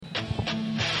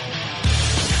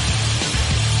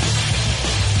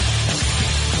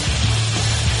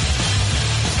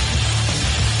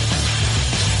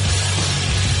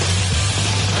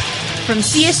From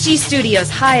CSG Studios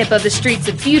high above the streets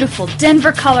of beautiful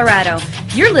Denver, Colorado,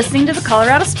 you're listening to the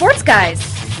Colorado Sports Guys.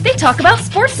 They talk about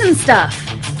sports and stuff.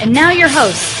 And now your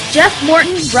hosts, Jeff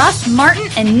Morton, Ross Martin,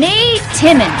 and Nate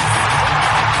Timmons.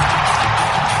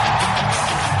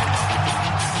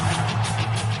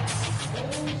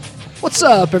 What's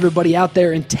up, everybody out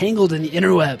there entangled in the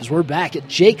interwebs? We're back at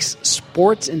Jake's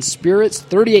Sports and Spirits,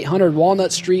 3800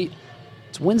 Walnut Street.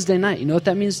 It's Wednesday night. You know what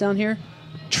that means down here?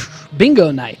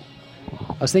 Bingo night.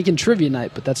 I was thinking trivia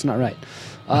night, but that's not right.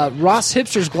 Ross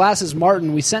Hipster's Glasses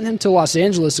Martin, we sent him to Los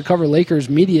Angeles to cover Lakers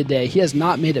Media Day. He has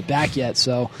not made it back yet,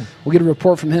 so we'll get a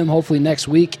report from him hopefully next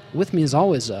week. With me as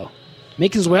always, though,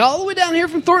 making his way all the way down here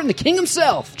from Thornton, the king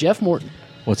himself, Jeff Morton.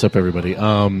 What's up, everybody?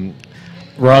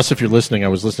 Ross, if you're listening, I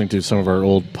was listening to some of our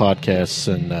old podcasts,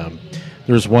 and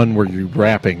there's one where you're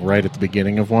rapping right at the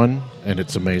beginning of one, and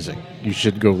it's amazing. You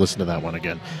should go listen to that one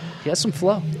again. He has some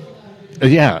flow.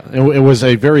 Yeah, it was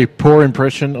a very poor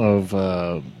impression of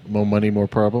More Money, More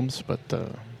Problems, but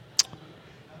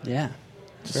yeah,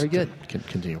 very good.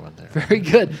 Continue on there. Very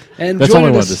good. And that's all I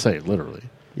wanted to say, literally.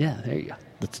 Yeah, there you go.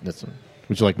 That's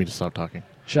would you like me to stop talking?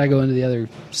 Should I go into the other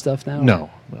stuff now? No.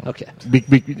 Okay.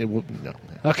 No.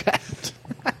 Okay.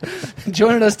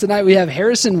 Joining us tonight, we have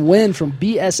Harrison Wynn from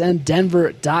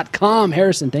bsndenver.com.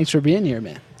 Harrison, thanks for being here,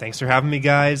 man. Thanks for having me,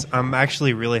 guys. I'm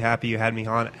actually really happy you had me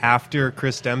on after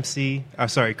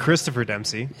Christopher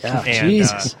Dempsey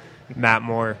and Matt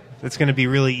Moore. It's going to be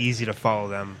really easy to follow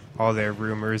them, all their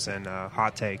rumors and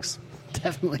hot takes.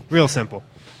 Definitely. Real simple.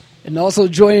 And also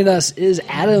joining us is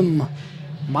Adam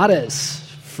Mares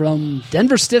from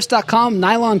denverstiffs.com,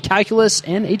 Nylon Calculus,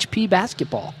 and HP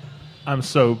Basketball. I'm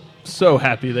so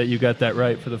happy that you got that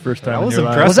right for the first time in your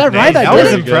life. Was that right? That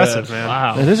was impressive, man.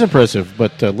 Wow. It is impressive,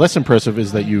 but less impressive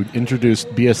is that you introduced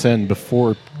BSN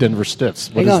before Denver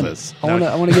Stiffs. What is this?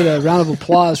 I want to get a round of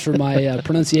applause for my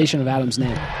pronunciation of Adam's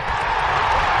name.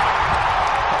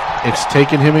 It's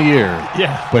taken him a year,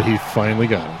 yeah, but he finally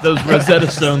got it. Those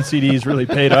Rosetta Stone CDs really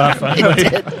paid off. It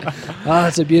did. Oh,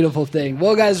 that's a beautiful thing.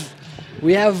 Well, guys,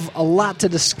 we have a lot to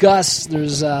discuss.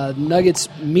 There's Nuggets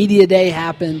Media Day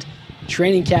happened.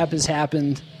 Training camp has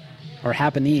happened, or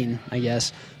happening, I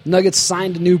guess. Nuggets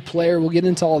signed a new player. We'll get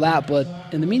into all that, but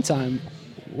in the meantime,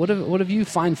 what have you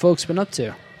fine folks been up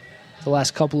to the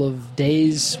last couple of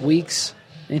days, weeks?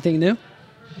 Anything new?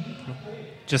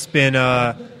 Just been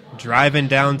driving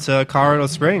down to Colorado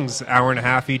Springs, hour and a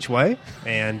half each way,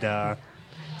 and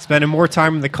spending more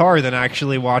time in the car than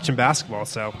actually watching basketball.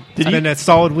 So it's been a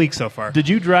solid week so far. Did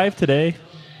you drive today?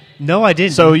 No, I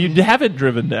didn't. So you haven't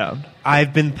driven down?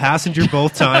 I've been passenger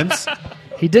both times.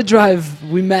 He did drive.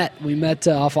 We met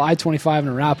off of I-25 in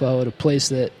Arapahoe at a place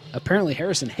that apparently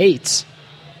Harrison hates.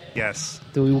 Yes.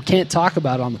 That we can't talk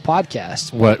about on the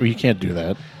podcast. What? You can't do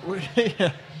that.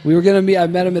 Yeah. We were going to meet. I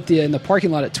met him in the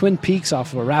parking lot at Twin Peaks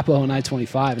off of Arapahoe and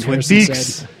I-25. And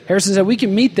Harrison said we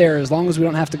can meet there as long as we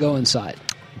don't have to go inside.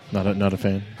 Not a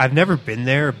fan. I've never been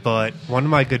there, but one of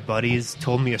my good buddies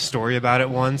told me a story about it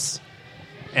once.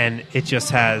 And it just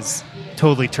has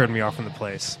totally turned me off from the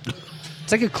place.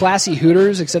 It's like a classy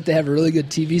Hooters, except they have a really good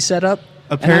TV setup.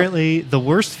 Apparently, the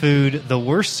worst food, the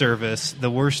worst service, the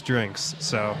worst drinks.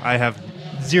 So I have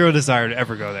zero desire to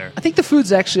ever go there. I think the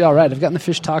food's actually all right. I've gotten the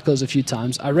fish tacos a few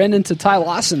times. I ran into Ty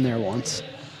Lawson there once.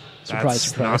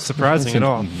 That's not surprising at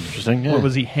all. Interesting. Yeah. What,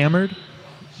 was he hammered?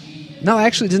 No, I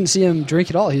actually didn't see him drink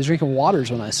at all. He was drinking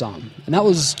waters when I saw him. And that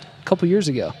was a couple years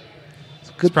ago.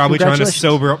 He's probably trying to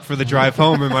sober up for the drive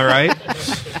home, am I right?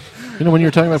 You know, when you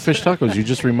were talking about fish tacos, you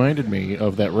just reminded me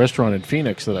of that restaurant in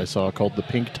Phoenix that I saw called the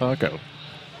Pink Taco.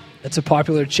 It's a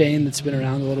popular chain that's been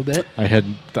around a little bit. I had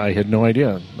no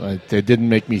idea. It didn't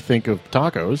make me think of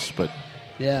tacos, but...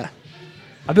 Yeah.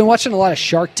 I've been watching a lot of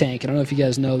Shark Tank. I don't know if you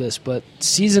guys know this, but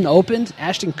season opened,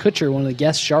 Ashton Kutcher, one of the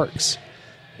guest sharks,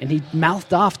 and he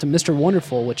mouthed off to Mr.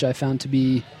 Wonderful, which I found to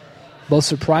be both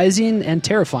surprising and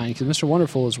terrifying, because Mr.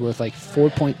 Wonderful is worth like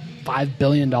 $4.5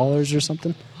 billion or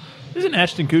something. Isn't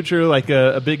Ashton Kutcher like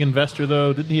a big investor,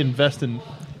 though? Didn't he invest in...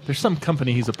 There's some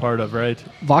company he's a part of, right?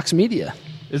 Vox Media.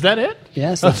 Is that it?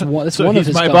 Yes, that's one, so one of he's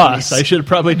his my companies. boss. I should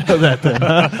probably know that then.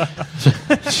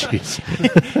 Jeez.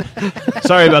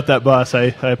 Sorry about that, boss.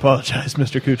 I apologize,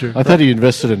 Mr. Kutcher. I thought he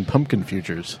invested in pumpkin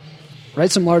futures.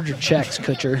 Write some larger checks,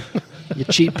 Kutcher. You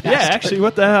cheap bastard. Yeah, actually,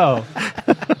 what the hell?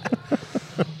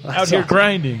 Out here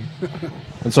grinding.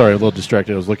 I'm sorry, a little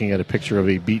distracted. I was looking at a picture of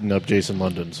a beaten-up Jason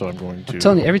London, so I'm going to... I'm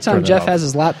telling you, every time Jeff has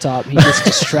his laptop, he gets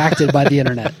distracted by the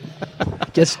internet. I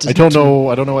don't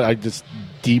know. I just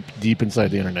deep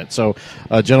inside the internet. So,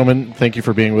 gentlemen, thank you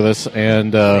for being with us.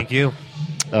 And thank you.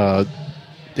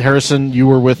 Harrison, you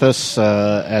were with us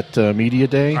at Media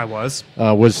Day. I was.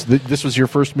 This was your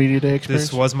first Media Day experience?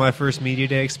 This was my first Media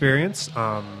Day experience.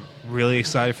 Really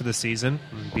excited for the season.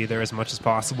 Be there as much as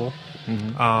possible.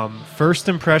 Mm-hmm. First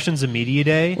impressions of Media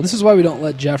Day. Well, this is why we don't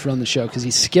let Jeff run the show, because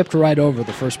he skipped right over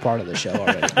the first part of the show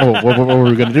already. What were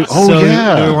we going to do? Oh, so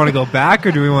yeah. Do we want to go back,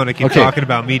 or do we want to keep talking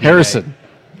about Media Harrison, Day?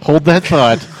 hold that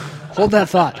thought. Hold that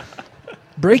thought.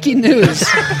 Breaking news.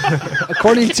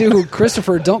 According to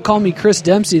Christopher, don't call me Chris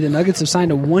Dempsey, the Nuggets have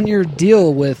signed a 1-year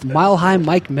deal with Mile High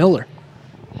Mike Miller.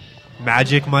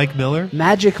 Magic Mike Miller?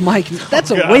 Magic Mike.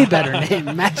 That's a way better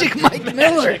name. Magic Mike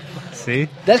Miller. See?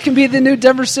 That can be the new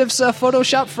Denver Stiffs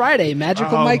Photoshop Friday.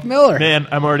 Magical Mike Miller. Man,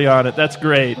 I'm already on it. That's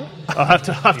great. I'll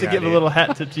have to give a little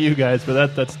hat tip to you guys,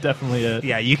 but that's definitely it.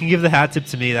 Yeah, you can give the hat tip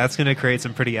to me. That's going to create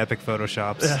some pretty epic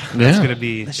Photoshops. Yeah. That's going to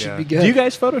be... That should be good. Do you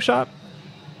guys Photoshop?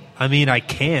 I mean, I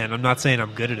can. I'm not saying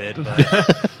I'm good at it,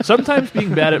 but... Sometimes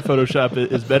being bad at Photoshop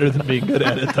is better than being good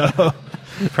at it, though.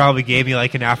 Probably gave me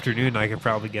like an afternoon. I could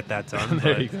probably get that done.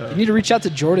 There you go. You need to reach out to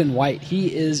Jordan White.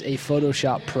 He is a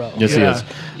Photoshop pro. Yes, he is.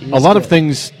 He A lot of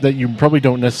things that you probably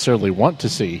don't necessarily want to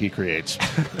see, he creates.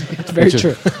 It's very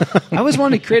true. I always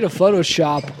wanted to create a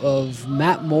Photoshop of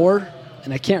Matt Moore,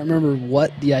 and I can't remember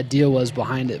what the idea was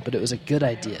behind it, but it was a good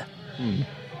idea.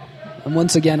 And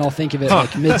once again, I'll think of it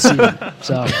like mid-season.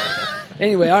 So,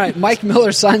 anyway, all right, Mike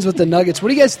Miller signs with the Nuggets. What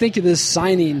do you guys think of this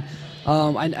signing?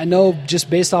 I know just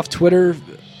based off Twitter,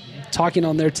 talking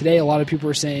on there today, a lot of people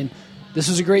were saying this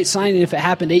was a great signing if it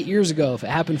happened 8 years ago, if it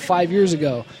happened 5 years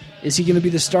ago. Is he going to be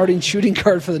the starting shooting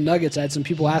guard for the Nuggets? I had some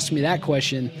people asking me that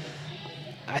question.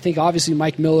 I think obviously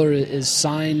Mike Miller is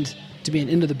signed to be an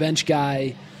into-the-bench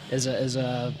guy as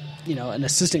a an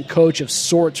assistant coach of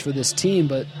sorts for this team,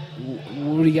 but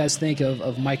what do you guys think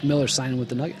of Mike Miller signing with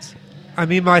the Nuggets? I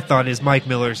mean, my thought is Mike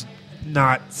Miller's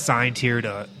not signed here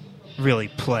to really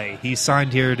play. He's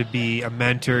signed here to be a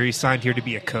mentor. He's signed here to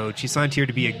be a coach. He's signed here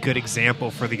to be a good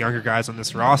example for the younger guys on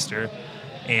this roster.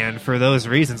 And for those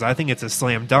reasons, I think it's a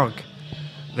slam dunk.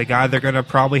 The guy they're going to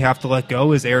probably have to let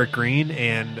go is Eric Green,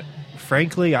 and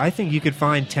frankly, I think you could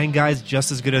find 10 guys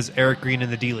just as good as Eric Green in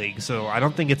the D-League. So I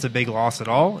don't think it's a big loss at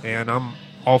all, and I'm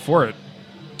all for it.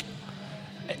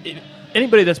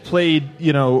 Anybody that's played,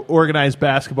 organized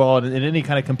basketball in any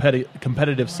kind of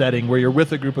competitive setting where you're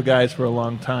with a group of guys for a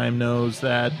long time knows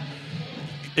that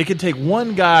it can take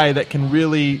one guy that can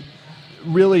really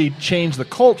change the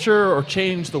culture or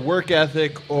change the work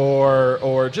ethic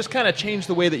or just kind of change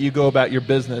the way that you go about your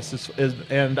business.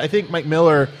 And I think Mike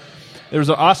Miller, there was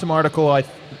an awesome article on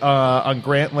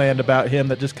Grantland about him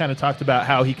that just kind of talked about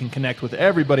how he can connect with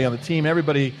everybody on the team,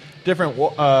 everybody different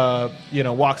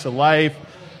walks of life.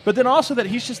 But then also that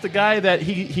he's just the guy that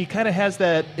he kind of has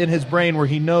that in his brain where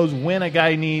he knows when a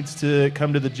guy needs to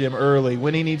come to the gym early,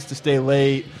 when he needs to stay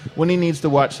late, when he needs to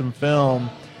watch some film.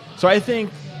 So I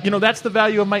think, that's the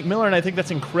value of Mike Miller, and I think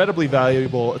that's incredibly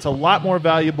valuable. It's a lot more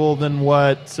valuable than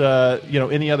what,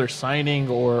 any other signing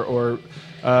or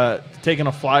taking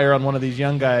a flyer on one of these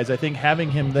young guys. I think having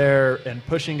him there and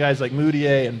pushing guys like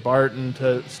Moutier and Barton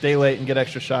to stay late and get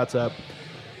extra shots up,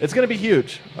 it's going to be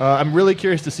huge. I'm really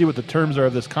curious to see what the terms are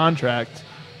of this contract.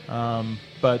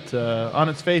 But on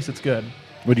its face, it's good.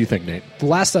 What do you think, Nate? The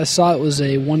last I saw, it was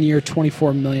a 1-year,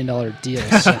 $24 million deal.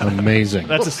 So. Amazing.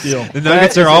 That's a steal. The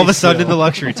Nuggets are all of a sudden in the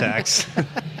luxury tax.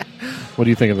 What do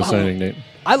you think of the signing, Nate?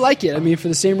 I like it. I mean, for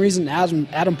the same reason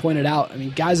Adam pointed out. I mean,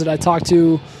 guys that I talked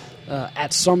to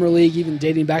at Summer League, even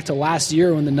dating back to last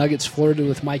year when the Nuggets flirted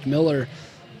with Mike Miller,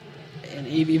 and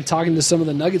even talking to some of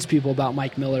the Nuggets people about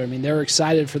Mike Miller, I mean, they're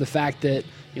excited for the fact that,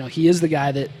 he is the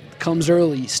guy that comes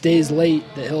early, stays late,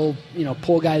 that he'll,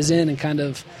 pull guys in and kind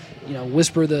of,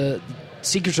 whisper the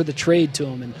secrets of the trade to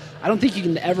them. And I don't think you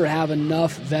can ever have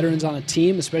enough veterans on a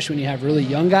team, especially when you have really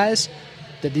young guys,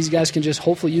 that these guys can just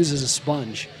hopefully use as a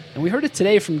sponge. And we heard it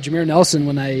today from Jameer Nelson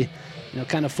when I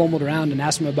kind of fumbled around and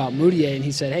asked him about Moutier, and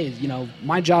he said, hey,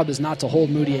 my job is not to hold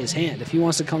Moutier's hand. If he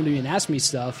wants to come to me and ask me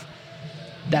stuff,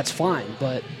 that's fine,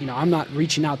 but I'm not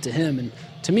reaching out to him. And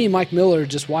to me, Mike Miller,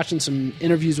 just watching some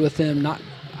interviews with him, I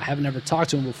haven't ever talked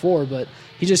to him before, but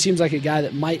he just seems like a guy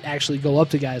that might actually go up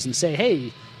to guys and say,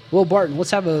 hey, Will Barton,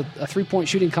 let's have a 3-point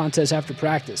shooting contest after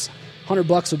practice.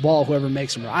 $100 a ball, whoever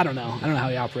makes them. I don't know how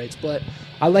he operates, but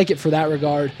I like it for that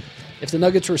regard. If the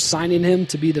Nuggets were signing him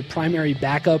to be the primary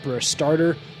backup or a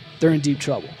starter, they're in deep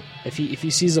trouble. If he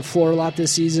sees the floor a lot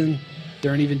this season,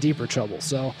 they're in even deeper trouble.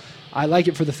 So I like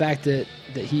it for the fact that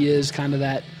he is kind of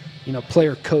that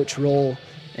player-coach role.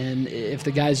 And if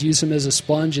the guys use him as a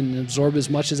sponge and absorb as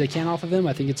much as they can off of him,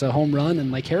 I think it's a home run.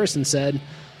 And like Harrison said,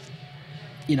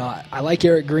 I like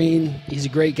Eric Green. He's a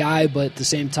great guy, but at the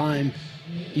same time,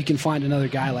 you can find another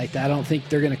guy like that. I don't think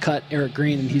they're going to cut Eric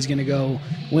Green and he's going to go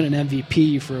win an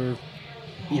MVP for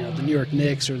the New York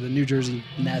Knicks or the New Jersey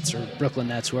Nets or Brooklyn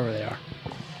Nets, whoever they are.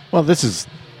 Well,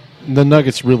 the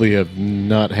Nuggets really have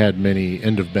not had many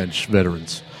end-of-bench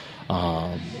veterans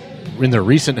in their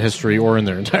recent history or in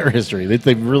their entire history.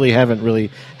 They really haven't really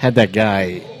had that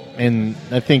guy. And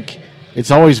I think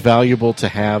it's always valuable to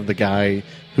have the guy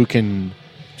who can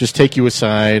just take you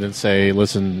aside and say,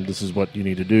 listen, this is what you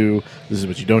need to do. This is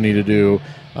what you don't need to do.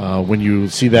 When you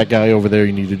see that guy over there,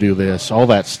 you need to do this, all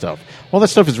that stuff. All that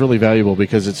stuff is really valuable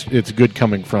because it's good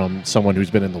coming from someone who's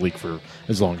been in the league for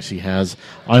as long as he has.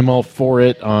 I'm all for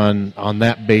it on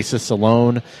that basis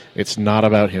alone. It's not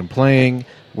about him playing.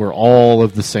 We're all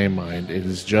of the same mind. It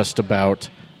is just about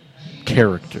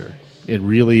character. It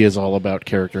really is all about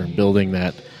character and building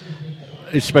that,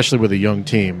 especially with a young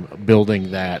team,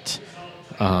 building that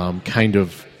kind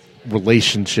of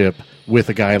relationship with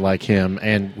a guy like him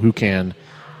and who can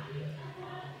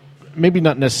maybe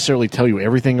not necessarily tell you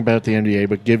everything about the NBA,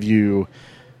 but give you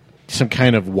some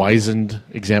kind of wizened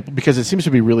example, because it seems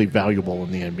to be really valuable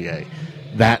in the NBA.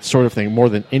 That sort of thing, more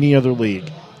than any other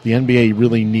league. The NBA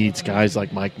really needs guys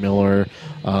like Mike Miller.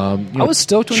 I was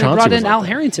stoked when they brought in Al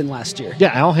Harrington last year. Yeah,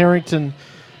 Al Harrington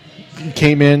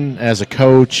came in as a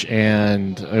coach,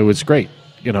 and it was great.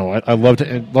 I loved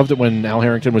it when Al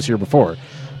Harrington was here before,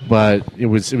 but it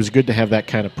was good to have that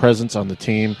kind of presence on the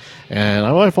team, and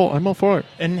I'm all for it.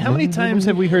 And how many times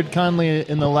have we heard Conley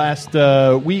in the last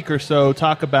week or so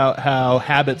talk about how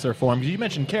habits are formed? You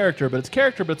mentioned character, but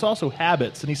it's also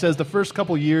habits. And he says the first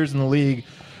couple years in the league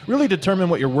really determine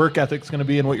what your work ethic's going to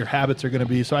be and what your habits are going to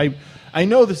be. So I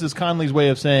know this is Conley's way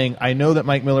of saying, I know that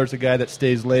Mike Miller's a guy that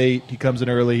stays late. He comes in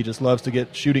early. He just loves to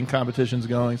get shooting competitions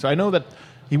going. So I know that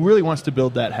he really wants to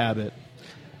build that habit.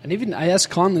 And even I asked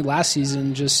Conley last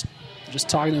season, just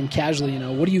talking to him casually,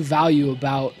 what do you value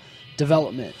about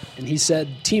development? And he said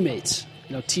teammates.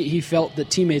 He felt that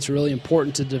teammates are really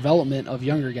important to development of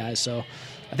younger guys. So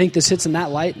I think this hits in that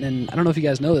light. And I don't know if you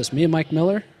guys know this. Me and Mike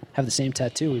Miller have the same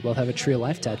tattoo. We both have a Tree of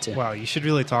Life tattoo. Wow, you should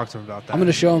really talk to him about that. I'm going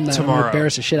to show him that. Tomorrow. I'm going to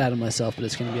embarrass the shit out of myself, but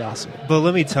it's going to be awesome. But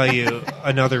let me tell you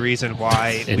another reason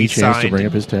why Any we chance signed. to bring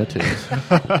up his tattoos?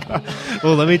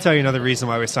 Well, let me tell you another reason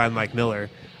why we signed Mike Miller.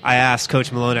 I asked Coach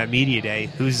Malone at Media Day,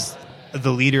 who's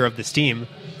the leader of this team,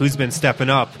 who's been stepping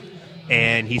up,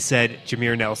 and he said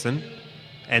Jameer Nelson.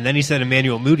 And then he said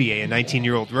Emmanuel Mudiay, a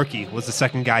 19-year-old rookie, was the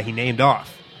second guy he named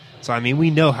off. So, we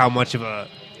know how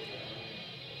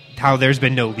there's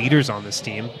been no leaders on this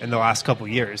team in the last couple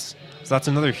years. So that's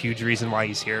another huge reason why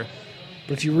he's here.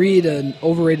 But if you read an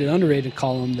overrated, underrated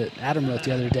column that Adam wrote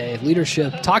the other day,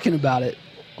 leadership, talking about it,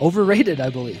 overrated,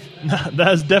 I believe. No,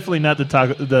 that's definitely not the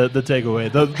takeaway.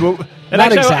 And not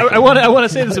actually, exactly. I want to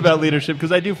say this about leadership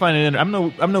because I do find it. I'm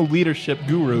no leadership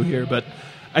guru here, but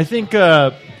I think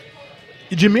Jameer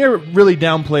really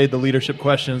downplayed the leadership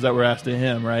questions that were asked to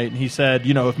him. Right, and he said,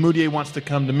 if Mudiay wants to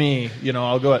come to me,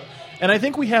 I'll go. And I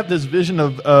think we have this vision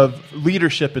of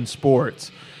leadership in sports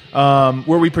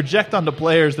where we project onto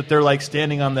players that they're like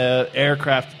standing on the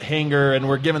aircraft hangar and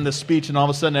we're giving this speech and all of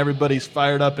a sudden everybody's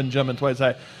fired up and jumping twice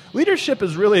high. Leadership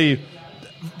is really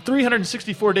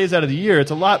 364 days out of the year.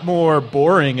 It's a lot more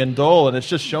boring and dull, and it's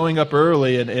just showing up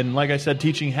early and like I said,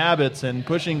 teaching habits and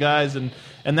pushing guys and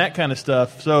that kind of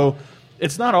stuff. So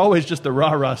it's not always just the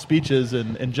rah-rah speeches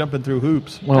and jumping through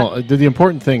hoops. Well, the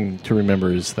important thing to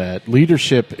remember is that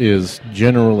leadership is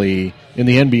generally, in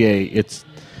the NBA, it's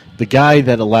the guy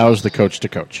that allows the coach to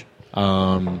coach.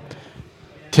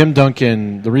 Tim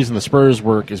Duncan, the reason the Spurs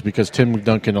work is because Tim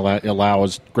Duncan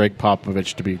allows Greg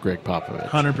Popovich to be Greg Popovich.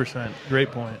 100%. Great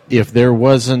point. If there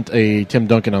wasn't a Tim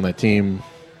Duncan on that team,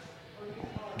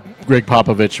 Greg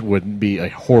Popovich would be a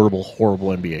horrible, horrible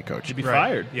NBA coach. He'd be Right.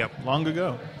 fired. Yep. Long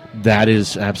ago. That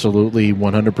is absolutely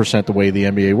 100% the way the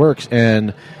NBA works.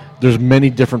 And there's many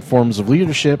different forms of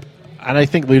leadership. And I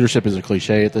think leadership is a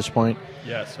cliche at this point.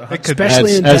 Yes. It could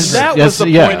Especially in As- Denver. That was the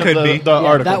yeah. point of Could be. the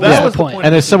article. that was the point.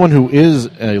 And as someone who is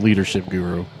a leadership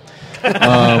guru,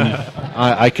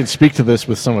 I can speak to this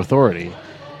with some authority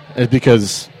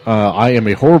because I am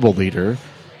a horrible leader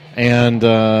and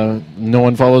no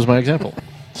one follows my example.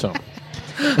 So...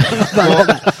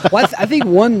 Well, I think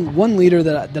one leader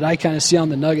that I kind of see on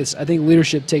the Nuggets, I think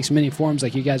leadership takes many forms,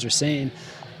 like you guys are saying.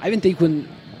 I even think when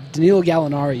Danilo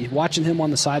Gallinari, watching him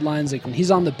on the sidelines, like when he's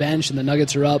on the bench and the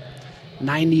Nuggets are up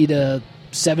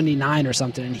 90-79 or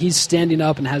something, and he's standing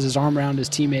up and has his arm around his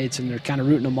teammates and they're kind of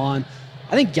rooting him on.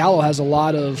 I think Gallo has a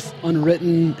lot of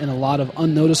unwritten and a lot of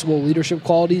unnoticeable leadership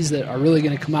qualities that are really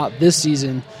going to come out this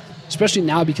season. especially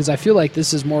now because I feel like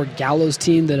this is more Gallo's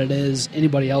team than it is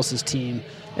anybody else's team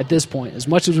at this point. As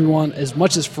much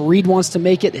as Farid wants to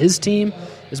make it his team,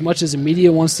 as much as the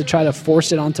media wants to try to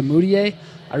force it onto Moutier,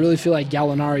 I really feel like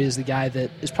Gallinari is the guy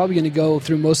that is probably going to go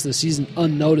through most of the season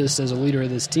unnoticed as a leader of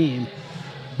this team.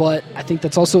 But I think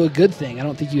that's also a good thing. I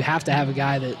don't think you have to have a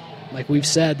guy that, like we've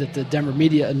said, that the Denver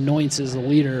media anoints as the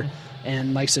leader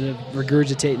and likes to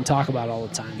regurgitate and talk about all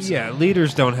the time. So. Yeah,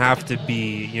 leaders don't have to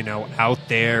be, out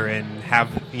there and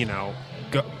have,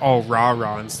 go all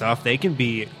rah-rah and stuff. They can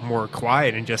be more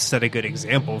quiet and just set a good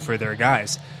example for their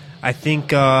guys. I think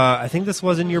this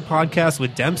was in your podcast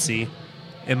with Dempsey.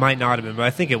 It might not have been, but I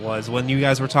think it was, when you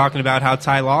guys were talking about how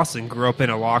Ty Lawson grew up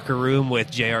in a locker room with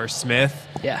J.R. Smith,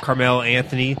 Carmelo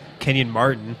Anthony, Kenyon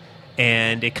Martin,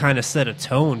 and it kind of set a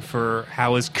tone for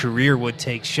how his career would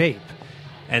take shape.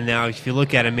 And now if you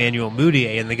look at Emmanuel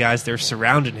Moutier and the guys they're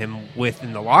surrounding him with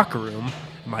in the locker room,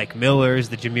 Mike Millers,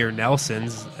 the Jameer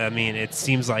Nelsons, I mean, it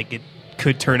seems like it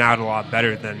could turn out a lot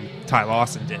better than Ty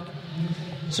Lawson did.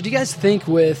 So do you guys think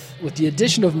with the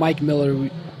addition of Mike Miller,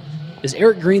 is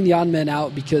Eric Green the odd man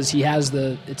out because he has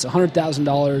it's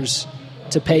 $100,000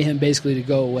 to pay him basically to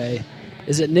go away?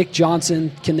 Is it Nick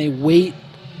Johnson? Can they wait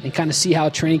and kind of see how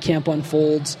training camp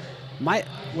unfolds?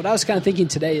 What I was kind of thinking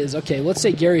today is, okay, let's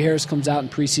say Gary Harris comes out in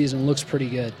preseason and looks pretty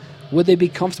good. Would they be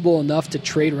comfortable enough to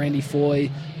trade Randy Foye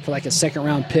for like a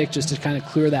second-round pick just to kind of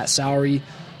clear that salary?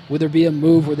 Would there be a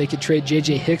move where they could trade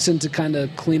J.J. Hickson to kind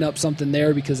of clean up something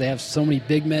there because they have so many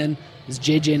big men? Is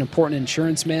J.J. an important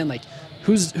insurance man? Like,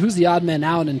 who's the odd man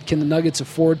out, and can the Nuggets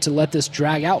afford to let this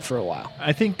drag out for a while?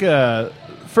 I think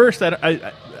first,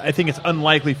 I think it's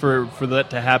unlikely for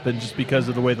that to happen just because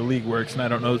of the way the league works, and I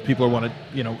don't know if people want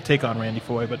to take on Randy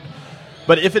Foye,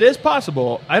 but if it is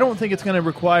possible, I don't think it's going to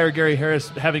require Gary Harris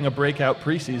having a breakout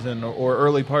preseason or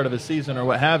early part of his season or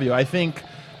what have you. I think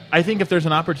if there's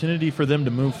an opportunity for them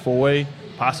to move Foye,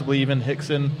 possibly even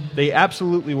Hickson, they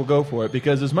absolutely will go for it,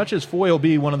 because as much as Foye will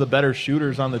be one of the better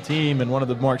shooters on the team and one of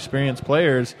the more experienced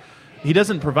players, he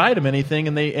doesn't provide him anything,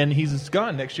 and he's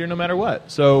gone next year no matter what.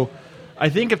 So I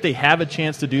think if they have a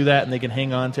chance to do that and they can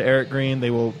hang on to Eric Green,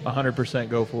 they will 100%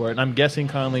 go for it. And I'm guessing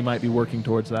Conley might be working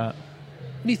towards that.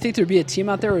 Do you think there would be a team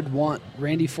out there who would want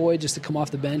Randy Foye just to come off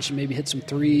the bench and maybe hit some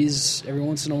threes every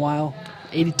once in a while?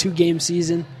 82-game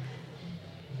season?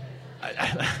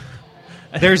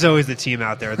 There's always a team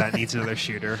out there that needs another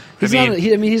shooter. He's not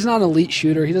an elite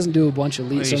shooter. He doesn't do a bunch of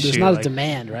elite, so there's not a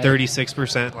demand, right?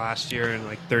 36% last year and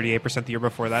like 38% the year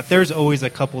before that. There's always a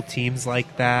couple teams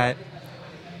like that.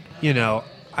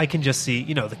 I can just see,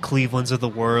 the Clevelands of the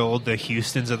world, the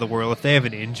Houstons of the world, if they have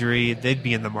an injury, they'd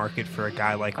be in the market for a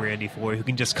guy like Randy Foye who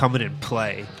can just come in and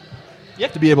play. You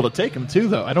have to be able to take him, too,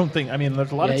 though.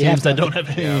 There's a lot of teams that don't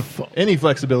have any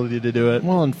flexibility to do it.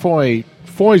 Well, and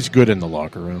Foy's good in the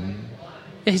locker room.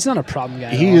 Yeah, he's not a problem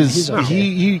guy.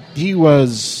 He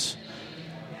was,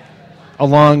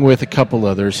 along with a couple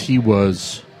others, he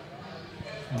was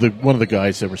one of the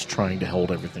guys that was trying to hold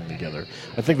everything together.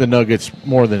 I think the Nuggets,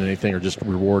 more than anything, are just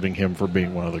rewarding him for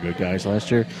being one of the good guys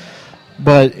last year.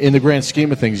 But in the grand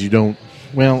scheme of things, you don't.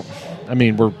 Well, I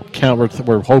mean, we're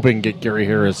hoping Gary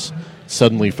Harris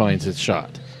suddenly finds his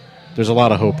shot. There's a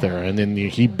lot of hope there, and then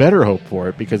he better hope for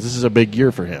it, because this is a big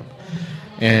year for him.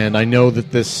 And I know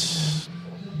that this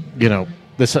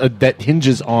that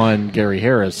hinges on Gary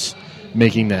Harris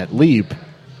making that leap.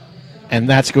 And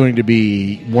that's going to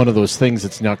be one of those things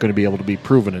that's not going to be able to be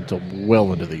proven until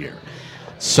well into the year.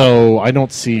 So I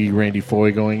don't see Randy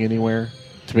Foye going anywhere,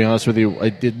 to be honest with you.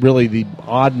 Really the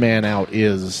odd man out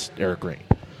is Eric Green.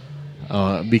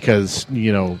 Because,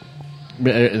 blah,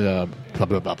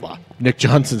 blah, blah, blah. Nick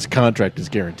Johnson's contract is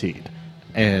guaranteed.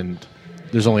 And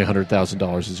there's only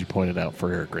 $100,000, as you pointed out,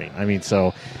 for Eric Green. I mean,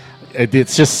 so it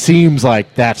just seems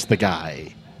like that's the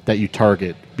guy that you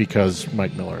target because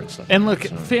Mike Miller and stuff. And look,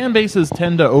 fan bases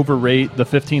tend to overrate the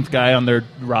 15th guy on their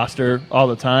roster all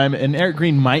the time, and Eric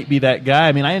Green might be that guy.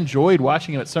 I mean, I enjoyed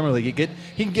watching him at Summer League. He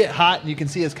can get hot, and you can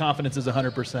see his confidence is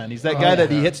 100%. He's that guy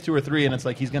that he hits 2 or 3, and it's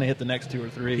like he's going to hit the next 2 or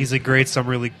 3. He's a great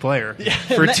Summer League player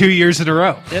for 2 years in a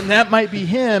row. And that might be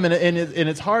him, and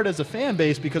it's hard as a fan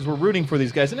base because we're rooting for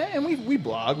these guys. And we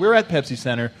blog. We're at Pepsi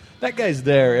Center. That guy's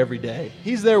there every day.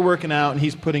 He's there working out, and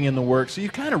he's putting in the work. So you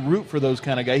kind of root for those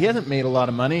kind of guys. He hasn't made a lot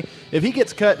of money. If he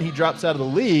gets cut and he drops out of the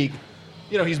league,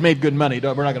 he's made good money.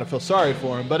 We're not going to feel sorry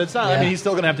for him. But it's not. Yeah. I mean, he's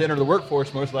still going to have to enter the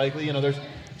workforce most likely.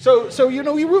 So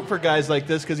we root for guys like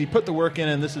this because he put the work in,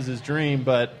 and this is his dream.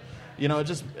 But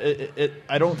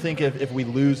I don't think if we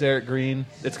lose Eric Green,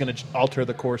 it's going to alter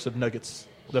the course of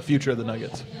the future of the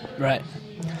Nuggets. Right.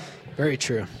 Very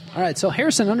true. All right, so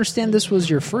Harrison, understand this was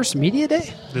your first media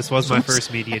day? This was my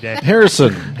first media day.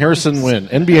 Harrison win.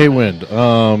 NBA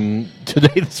win.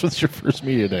 Today, this was your first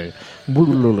media day.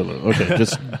 Okay,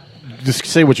 just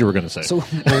say what you were going to say. So,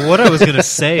 Well, what I was going to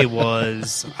say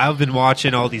was I've been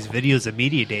watching all these videos of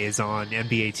media days on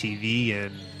NBA TV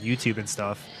and YouTube and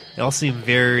stuff. They all seem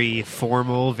very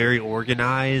formal, very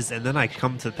organized, and then I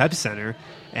come to the Pep Center,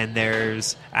 and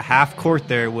there's a half court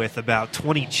there with about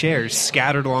 20 chairs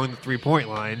scattered along the three-point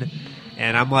line,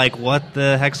 and I'm like, what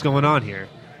the heck's going on here?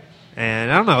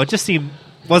 And I don't know, it just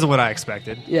wasn't what I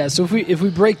expected. yeah, so if we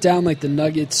break down like the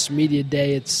Nuggets media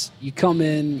day, it's you come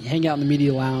in, you hang out in the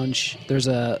media lounge. There's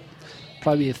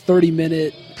probably a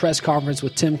 30-minute press conference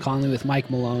with Tim Conley with Mike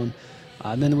Malone,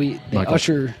 and then they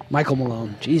usher Michael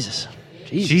Malone. Jesus.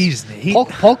 Jeez,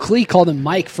 Paul Klee called him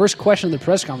Mike. First question of the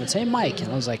press conference, hey, Mike.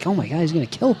 And I was like, oh, my God, he's going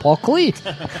to kill Paul Klee.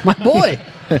 My boy,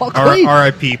 Paul Klee.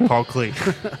 R.I.P. Paul Klee.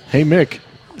 Hey, Mick.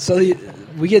 So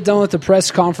we get done with the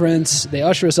press conference. They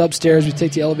usher us upstairs. We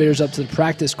take the elevators up to the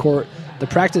practice court. The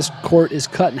practice court is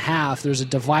cut in half. There's a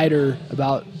divider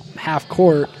about half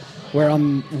court where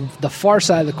on the far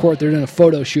side of the court, they're doing a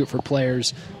photo shoot for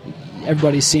players.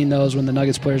 Everybody's seen those when the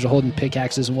Nuggets players are holding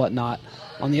pickaxes and whatnot.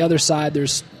 On the other side,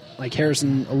 there's, like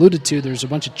Harrison alluded to, there's a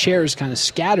bunch of chairs kind of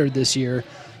scattered this year.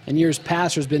 In years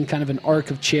past, there's been kind of an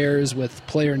arc of chairs with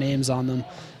player names on them,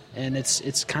 and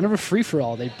it's kind of a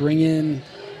free-for-all. They bring in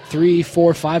 3,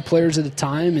 4, 5 players at a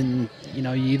time, and you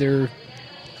either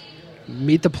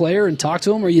meet the player and talk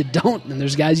to them or you don't, and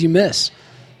there's guys you miss.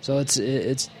 So it's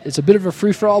a bit of a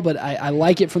free-for-all, but I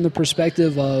like it from the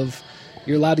perspective of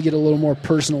you're allowed to get a little more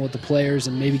personal with the players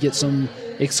and maybe get some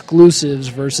exclusives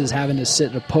versus having to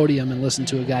sit at a podium and listen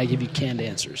to a guy give you canned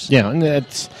answers. Yeah, and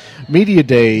that's media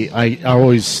day.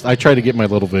 I try to get my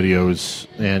little videos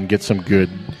and get some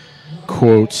good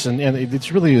quotes, and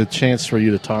it's really a chance for you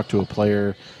to talk to a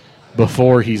player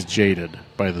before he's jaded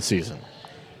by the season.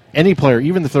 Any player,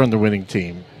 even if they're on the winning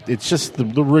team, it's just the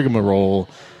rigmarole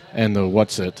and the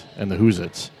what's it and the who's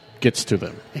it gets to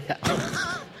them. Yeah.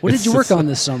 What did you work on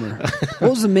this summer? What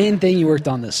was the main thing you worked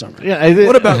on this summer? Yeah,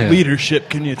 what about leadership?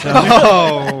 Can you tell me?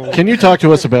 Oh. Can you talk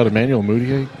to us about Emmanuel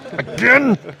Mudiay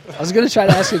again? I was going to try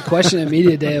to ask a question at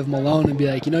media day of Malone and be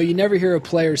like, you never hear a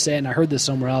player say, and I heard this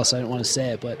somewhere else, I didn't want to say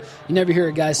it, but you never hear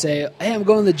a guy say, hey, I'm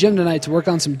going to the gym tonight to work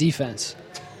on some defense.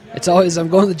 It's always, I'm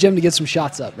going to the gym to get some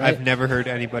shots up, right? I've never heard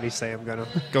anybody say I'm going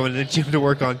to go into the gym to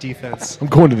work on defense. I'm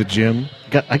going to the gym.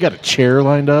 I got a chair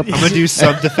lined up. I'm going to do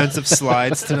some defensive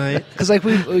slides tonight. Because like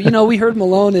we heard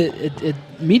Malone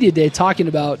at media day talking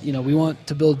about, we want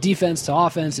to build defense to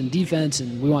offense, and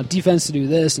we want defense to do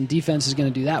this, and defense is going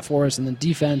to do that for us, and then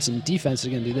defense is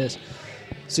going to do this.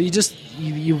 So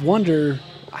you wonder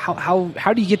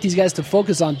how do you get these guys to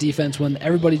focus on defense when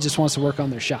everybody just wants to work on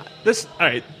their shot? All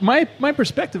right. My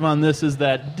perspective on this is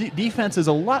that defense is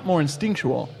a lot more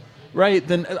instinctual, right?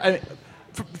 Than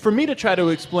for me to try to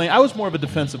explain. I was more of a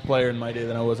defensive player in my day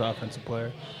than I was an offensive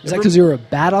player. Is that because you were a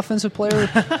bad offensive player?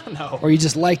 No. Or you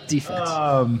just liked defense?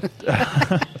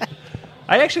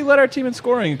 I actually led our team in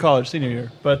scoring in college senior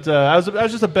year, but I was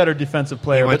just a better defensive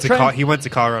player. He went to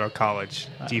Colorado College,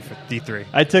 D3.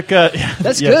 I took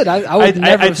that's good. I would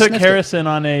never. I took Harrison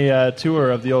on a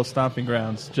tour of the old stomping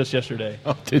grounds just yesterday.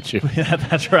 Oh, did you? Yeah,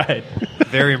 that's right.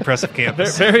 Very impressive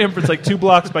campus. Very impressive. Like 2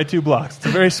 blocks by 2 blocks. It's a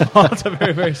very small. It's a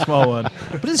very, very small one.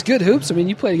 But it's good hoops. I mean,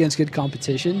 you played against good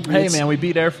competition. Hey, man, we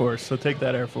beat Air Force, so take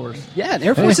that, Air Force. Yeah, and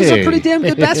Air Force is a pretty damn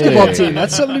good basketball team.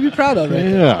 That's something to be proud of, right?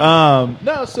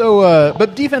 Yeah.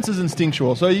 But defense is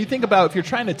instinctual. So you think about if you're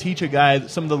trying to teach a guy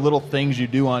some of the little things you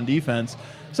do on defense.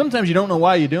 Sometimes you don't know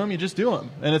why you do them, you just do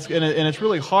them, and it's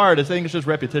really hard. I think it's just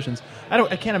repetitions.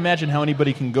 I can't imagine how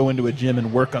anybody can go into a gym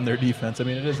and work on their defense. I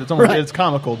mean, it's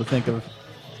comical to think of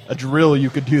a drill you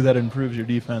could do that improves your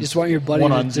defense. You just want your buddy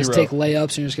to just take layups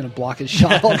and you're just going to block his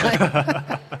shot all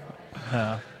night.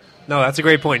 No, that's a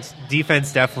great point.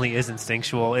 Defense definitely is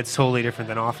instinctual. It's totally different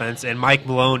than offense. And Mike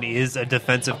Malone is a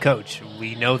defensive coach.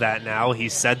 We know that now.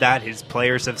 He's said that. His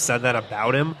players have said that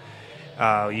about him.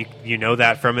 You know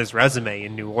that from his resume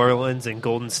in New Orleans and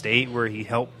Golden State, where he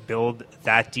helped build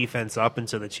that defense up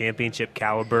into the championship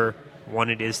caliber one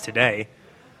it is today.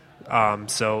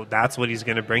 So that's what he's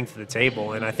going to bring to the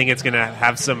table. And I think it's going to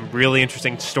have some really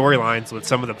interesting storylines with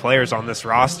some of the players on this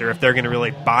roster if they're going to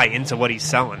really buy into what he's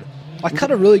selling. I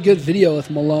cut a really good video with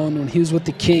Malone when he was with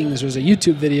the Kings. There was a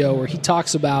YouTube video where he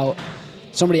talks about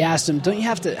somebody asked him,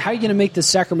 how are you going to make the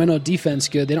Sacramento defense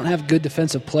good? They don't have good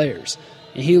defensive players.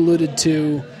 And he alluded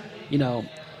to,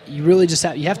 you really just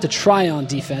have to try on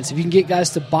defense. If you can get guys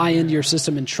to buy into your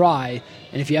system and try,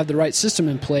 and if you have the right system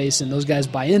in place and those guys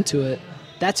buy into it,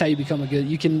 That's how you become a good.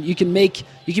 You can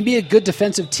be a good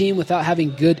defensive team without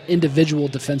having good individual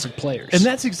defensive players. And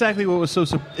that's exactly what was so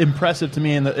impressive to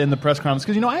me in the press conference,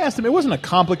 because I asked him. It wasn't a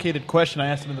complicated question I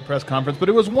asked him in the press conference, but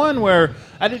it was one where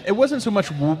it wasn't so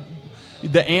much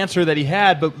the answer that he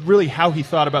had, but really how he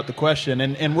thought about the question.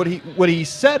 And what he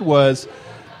said was,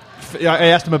 I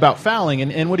asked him about fouling,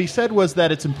 and what he said was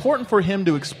that it's important for him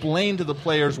to explain to the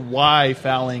players why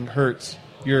fouling hurts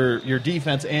your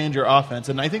defense and your offense.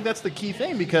 And I think that's the key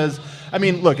thing, because,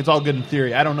 look, it's all good in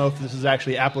theory. I don't know if this is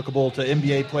actually applicable to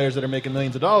NBA players that are making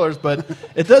millions of dollars, but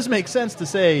it does make sense to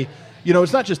say,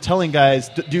 it's not just telling guys,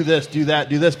 do this, do that,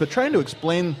 do this, but trying to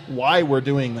explain why we're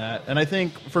doing that. And I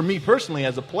think for me personally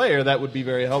as a player, that would be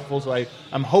very helpful. So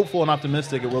I'm hopeful and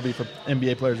optimistic it will be for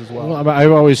NBA players as well. Well,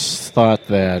 I've always thought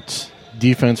that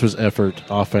defense was effort,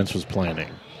 offense was planning.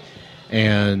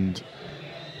 And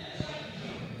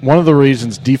one of the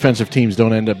reasons defensive teams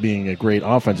don't end up being a great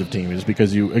offensive team is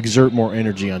because you exert more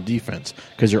energy on defense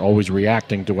because you're always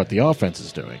reacting to what the offense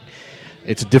is doing.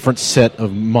 It's a different set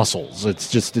of muscles.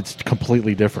 It's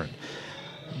completely different.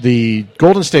 The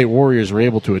Golden State Warriors were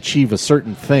able to achieve a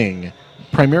certain thing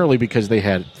primarily because they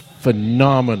had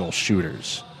phenomenal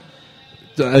shooters.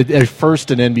 At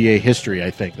first in NBA history, I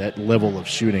think, that level of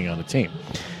shooting on a team.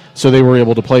 So they were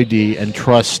able to play D and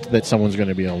trust that someone's going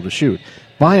to be able to shoot.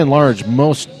 By and large,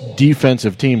 most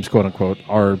defensive teams, quote-unquote,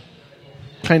 are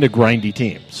kind of grindy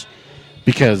teams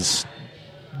because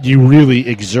you really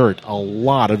exert a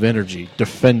lot of energy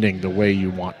defending the way you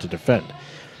want to defend.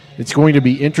 It's going to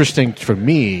be interesting for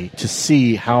me to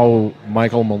see how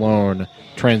Michael Malone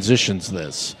transitions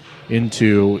this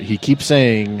into, he keeps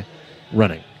saying,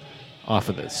 running off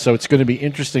of this. So it's going to be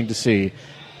interesting to see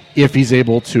if he's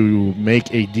able to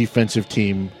make a defensive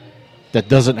team that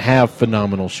doesn't have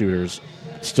phenomenal shooters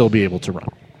still be able to run.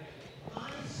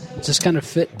 Just kind of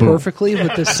fit perfectly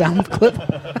with this sound clip.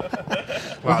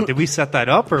 Wow, did we set that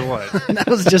up or what? That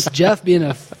was just Jeff being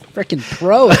a freaking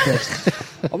pro at this.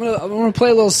 I'm gonna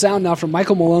play a little sound now from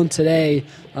Michael Malone today.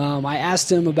 I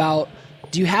asked him about,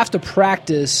 do you have to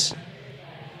practice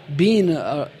being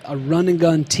a run and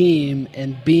gun team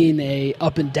and being a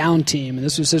up and down team? And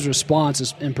this was his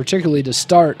response, and particularly to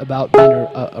start, about being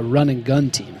a run and gun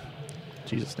team.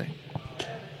 Jesus' name.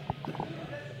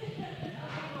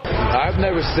 I've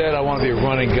never said I want to be a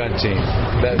run and gun team.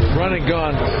 That run and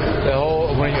gun, the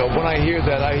whole when I hear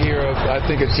that, I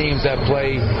think of teams that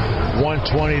play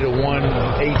 120 to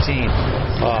 118.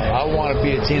 I want to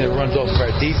be a team that runs off of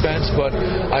our defense, but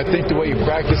I think the way you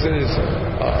practice it is,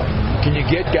 can you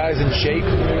get guys in shape?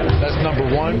 That's number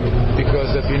one,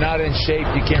 because if you're not in shape,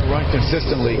 you can't run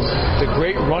consistently. The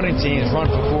great running teams run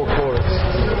for 4 quarters,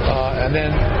 and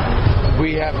then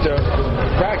we have to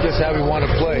practice how we want to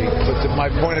play. But to my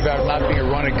point about not being a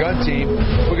run and gun team,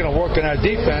 we're going to work on our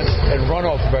defense and run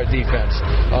off of our defense.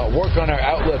 Work on our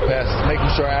outlet passes, making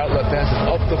sure our outlet passes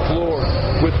up the floor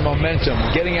with momentum,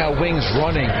 getting our wings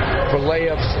running for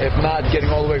layups, if not getting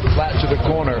all the way flat to the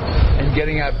corner, and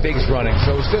getting our bigs running.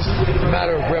 So it's just a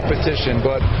matter of repetition.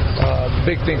 But the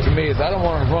big thing for me is I don't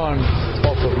want to run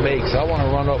off of makes. I want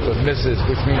to run off of misses,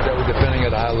 which means that we're defending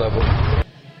at a high level.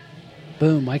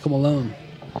 Boom, Michael Malone.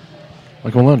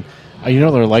 Michael Malone.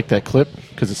 They're like that clip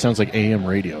because it sounds like AM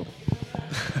radio.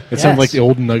 It sounds like the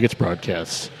old Nuggets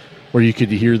broadcasts where you could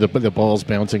hear the balls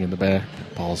bouncing in the back.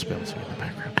 Balls bouncing in the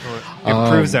background.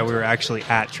 It proves that we were actually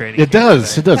at training. It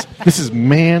does. It does. This is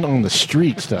man on the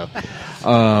street stuff.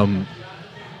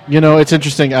 It's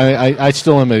interesting. I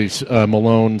still am a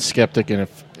Malone skeptic,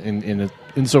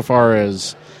 insofar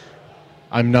as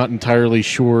I'm not entirely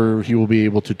sure he will be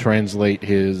able to translate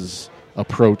his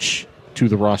approach to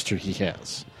the roster he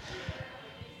has.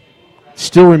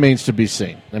 Still remains to be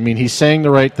seen. He's saying the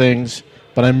right things,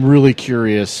 but I'm really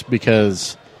curious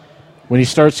because when he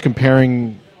starts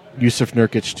comparing Yusuf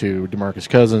Nurkic to DeMarcus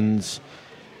Cousins,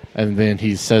 and then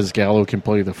he says Gallo can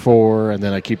play the 4, and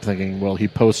then I keep thinking, well, he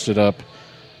posted up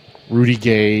Rudy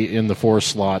Gay in the 4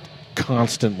 slot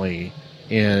constantly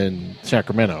in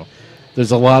Sacramento.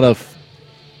 There's a lot of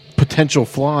potential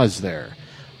flaws there.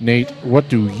 Nate, what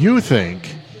do you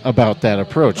think about that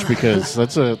approach? Because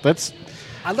that's.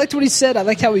 I liked what he said. I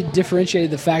liked how he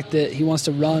differentiated the fact that he wants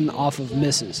to run off of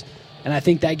misses, and I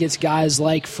think that gets guys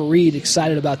like Fareed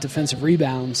excited about defensive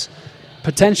rebounds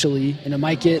potentially, and it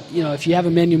might get if you have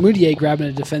Emmanuel Mudiay grabbing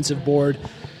a defensive board,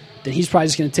 then he's probably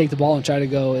just going to take the ball and try to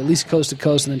go at least coast to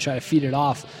coast and then try to feed it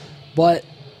off. But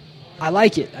I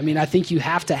like it. I think you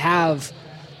have to have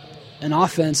an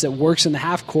offense that works in the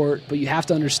half court, but you have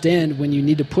to understand when you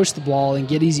need to push the ball and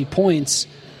get easy points,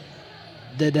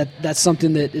 that's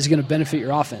something that is going to benefit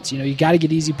your offense. You got to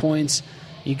get easy points.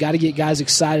 You got to get guys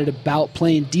excited about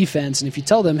playing defense. And if you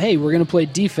tell them, hey, we're going to play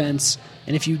defense,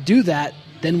 and if you do that,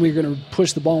 then we're going to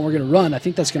push the ball and we're going to run, I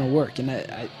think that's going to work. And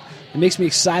it makes me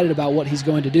excited about what he's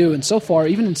going to do. And so far,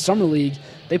 even in Summer League,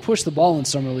 they push the ball in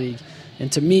Summer League.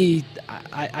 And to me,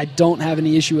 I don't have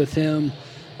any issue with him.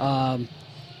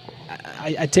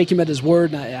 I take him at his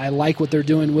word, and I like what they're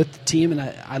doing with the team, and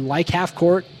I like half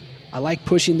court. I like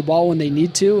pushing the ball when they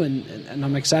need to, and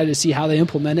I'm excited to see how they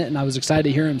implement it. And I was excited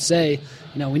to hear him say,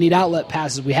 we need outlet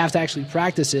passes. We have to actually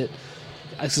practice it.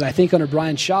 Because I think under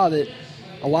Brian Shaw that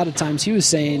a lot of times he was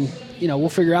saying, we'll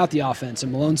figure out the offense.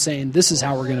 And Malone's saying, this is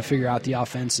how we're going to figure out the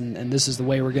offense, and this is the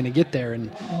way we're going to get there.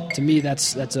 And to me,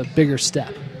 that's a bigger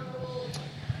step.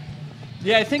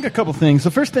 Yeah, I think a couple things.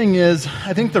 The first thing is,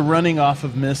 I think the running off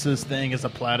of misses thing is a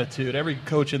platitude. Every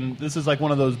coach, and this is like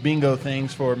one of those bingo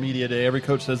things for media day. Every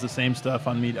coach says the same stuff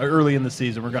on media early in the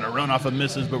season. We're going to run off of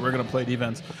misses, but we're going to play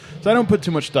defense. So I don't put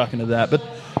too much stock into that. But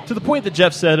to the point that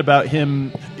Jeff said about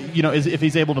him, if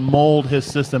he's able to mold his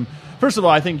system. First of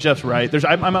all, I think Jeff's right.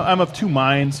 I'm of two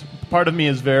minds. Part of me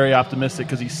is very optimistic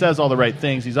because he says all the right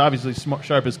things. He's obviously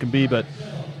sharp as can be, but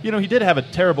he did have a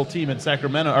terrible team in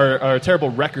Sacramento, or a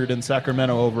terrible record in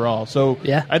Sacramento overall. So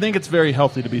yeah. I think it's very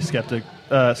healthy to be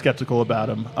skeptical about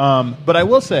him. But I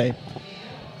will say,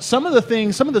 some of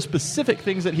the specific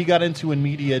things that he got into in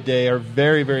media day are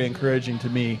very, very encouraging to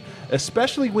me,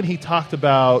 especially when he talked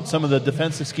about some of the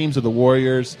defensive schemes of the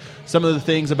Warriors, some of the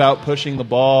things about pushing the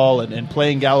ball and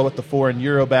playing Gallo at the 4 in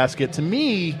Eurobasket. To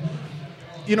me,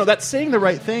 that's saying the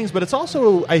right things, but it's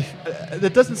also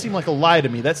that doesn't seem like a lie to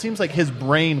me. That seems like his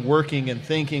brain working and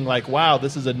thinking like, wow,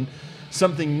 this is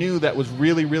something new that was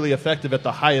really, really effective at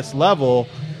the highest level.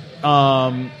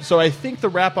 So I think the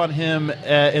rap on him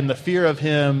and the fear of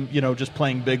him, just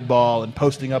playing big ball and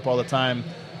posting up all the time,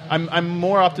 I'm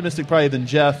more optimistic probably than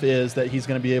Jeff is that he's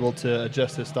going to be able to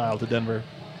adjust his style to Denver.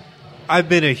 I've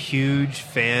been a huge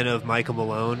fan of Michael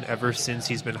Malone ever since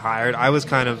he's been hired. I was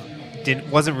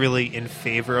wasn't really in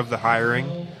favor of the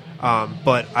hiring,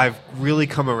 but I've really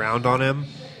come around on him.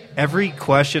 Every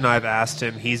question I've asked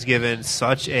him, he's given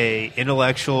such a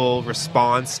intellectual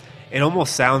response. It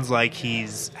almost sounds like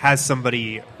has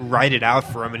somebody write it out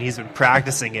for him, and he's been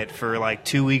practicing it for like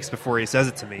 2 weeks before he says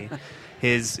it to me.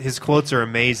 His quotes are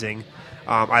amazing.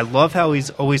 I love how he's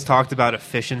always talked about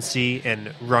efficiency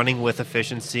and running with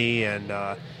efficiency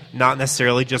and not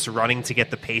necessarily just running to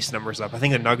get the pace numbers up. I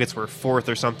think the Nuggets were 4th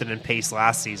or something in pace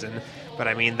last season, but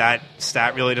I mean that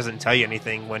stat really doesn't tell you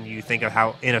anything when you think of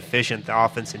how inefficient the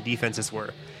offense and defenses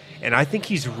were. And I think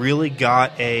he's really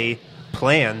got a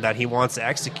plan that he wants to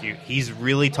execute. He's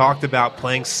really talked about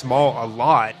playing small a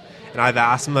lot, and I've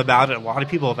asked him about it. A lot of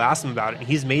people have asked him about it, and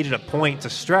he's made it a point to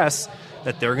stress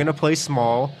that they're going to play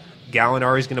small.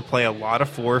 Gallinari's going to play a lot of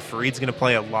 4. Fareed's going to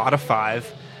play a lot of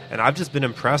 5. And I've just been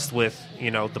impressed with,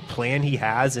 the plan he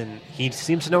has, and he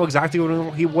seems to know exactly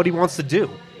what he wants to do.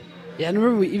 Yeah, and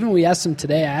remember, we asked him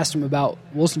today, I asked him about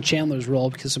Wilson Chandler's role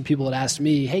because some people had asked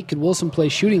me, hey, could Wilson play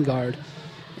shooting guard?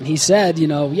 And he said,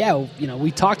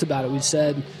 we talked about it. We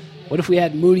said, what if we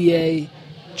had Moutier,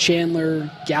 Chandler,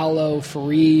 Gallo,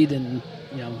 Fareed, and,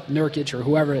 Nurkic or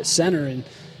whoever at center? And,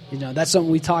 that's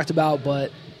something we talked about,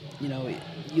 but,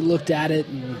 you looked at it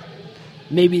and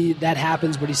maybe that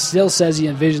happens, but he still says he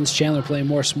envisions Chandler playing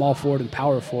more small forward and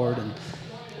power forward. And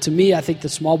to me, I think the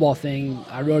small ball thing,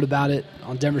 I wrote about it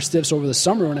on Denver Stiffs over the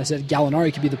summer when I said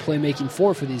Gallinari could be the playmaking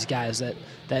 4 for these guys,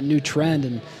 that new trend.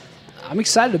 And I'm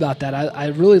excited about that. I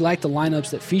really like the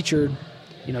lineups that featured,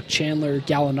 Chandler,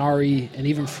 Gallinari, and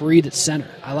even Fareed at center.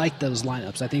 I like those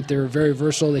lineups. I think they're very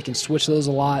versatile. They can switch those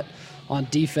a lot on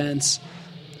defense.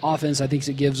 Offense, I think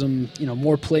it gives them,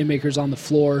 more playmakers on the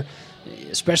floor,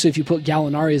 especially if you put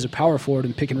Gallinari as a power forward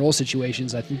in pick and roll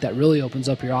situations. I think that really opens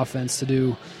up your offense to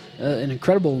do an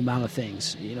incredible amount of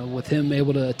things. With him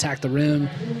able to attack the rim,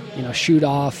 shoot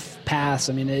off, pass.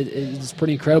 I mean, it's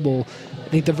pretty incredible. I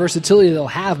think the versatility they'll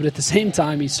have, but at the same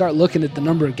time, you start looking at the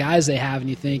number of guys they have, and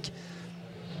you think,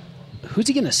 who's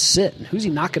he going to sit and who's he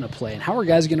not going to play, and how are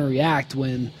guys going to react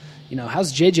when?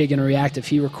 How's JJ going to react if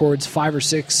he records 5 or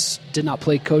 6 did not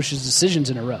play coaches' decisions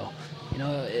in a row?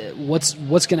 What's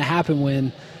going to happen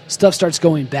when stuff starts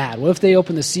going bad? What if they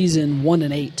open the season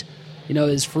 1-8?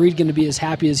 Is Fareed going to be as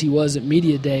happy as he was at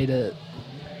media day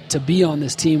to be on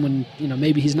this team when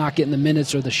maybe he's not getting the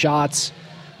minutes or the shots?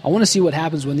 I want to see what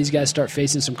happens when these guys start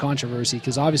facing some controversy,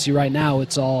 because obviously right now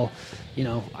it's all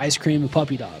ice cream and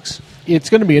puppy dogs. It's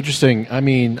going to be interesting. I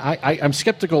mean, I'm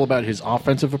skeptical about his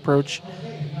offensive approach.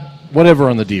 Whatever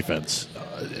on the defense.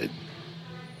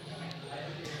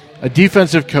 A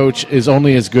defensive coach is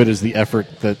only as good as the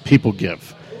effort that people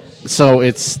give. So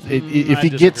if I he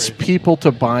gets disagree. people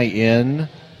to buy in,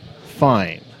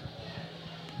 fine.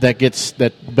 That gets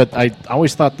that, but I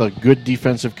always thought the good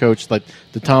defensive coach, like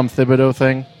the Tom Thibodeau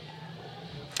thing.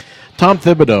 Tom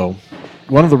Thibodeau,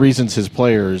 one of the reasons his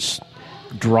players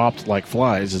dropped like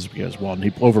flies is because, one,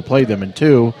 he overplayed them, and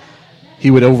two, he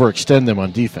would overextend them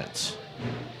on defense.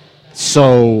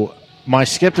 So my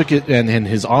skeptic and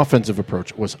his offensive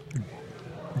approach was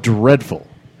dreadful.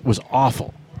 It was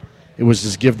awful. It was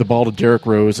just give the ball to Derrick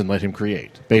Rose and let him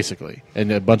create, basically,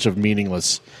 and a bunch of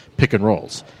meaningless pick and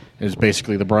rolls. It was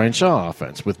basically the Brian Shaw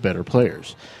offense with better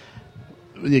players.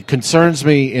 It concerns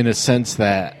me in a sense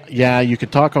that, yeah, you can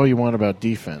talk all you want about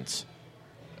defense.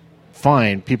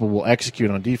 Fine, people will execute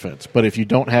on defense. But if you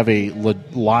don't have a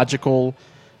logical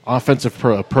offensive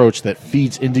approach that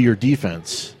feeds into your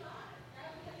defense,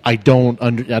 I don't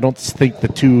think the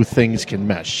two things can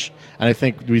mesh. And I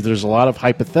think there's a lot of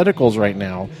hypotheticals right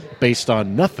now based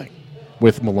on nothing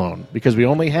with Malone because we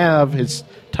only have his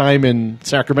time in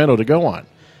Sacramento to go on.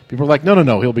 People are like,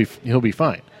 no, he'll be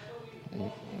fine.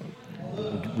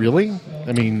 Really?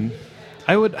 I mean,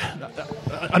 I would.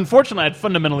 Unfortunately, I'd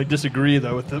fundamentally disagree,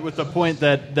 though, with the point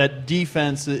that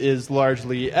defense is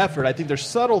largely effort. I think there's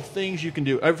subtle things you can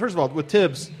do. First of all, with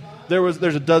Tibbs, there's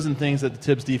a dozen things that the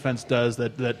Tibbs defense does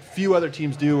that few other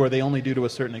teams do, or they only do to a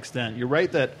certain extent. You're right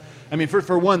that, I mean,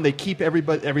 for one, they keep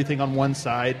everything on one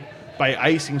side by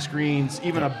icing screens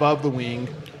even above the wing.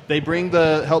 They bring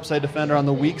the help side defender on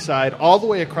the weak side all the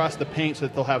way across the paint so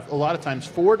that they'll have, a lot of times,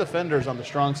 4 defenders on the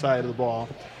strong side of the ball.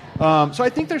 So I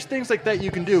think there's things like that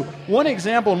you can do. One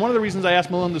example, and one of the reasons I asked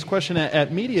Malone this question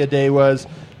at Media Day was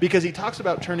because he talks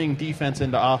about turning defense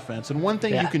into offense. And one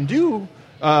thing you can do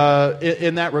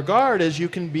in that regard is you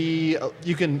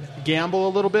can gamble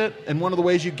a little bit. And one of the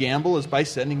ways you gamble is by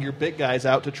sending your big guys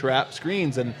out to trap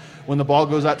screens. And when the ball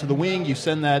goes out to the wing, you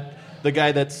send the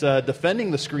guy that's defending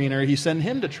the screener, you send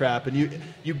him to trap, and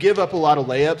you give up a lot of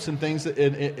layups and things,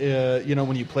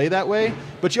 when you play that way.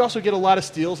 But you also get a lot of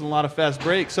steals and a lot of fast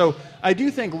breaks. So I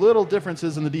do think little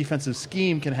differences in the defensive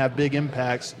scheme can have big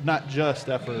impacts, not just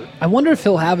effort. I wonder if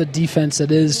he'll have a defense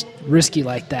that is risky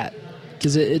like that,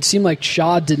 because it seemed like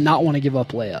Shaw did not want to give up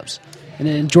layups. And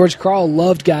then George Karl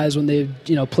loved guys when they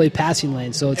played passing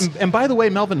lanes. So and by the way,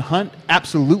 Melvin Hunt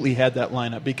absolutely had that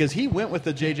lineup because he went with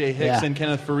the J.J. Hicks and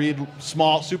Kenneth Faried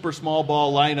super small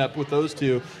ball lineup with those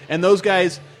two. And those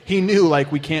guys, he knew,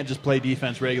 like, we can't just play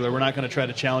defense regular. We're not going to try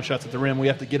to challenge shots at the rim. We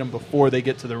have to get them before they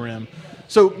get to the rim.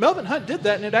 So Melvin Hunt did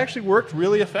that, and it actually worked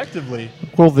really effectively.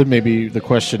 Well, then maybe the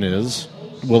question is,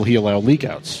 will he allow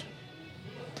leakouts?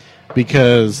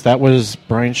 Because that was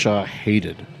Brian Shaw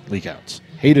hated leakouts.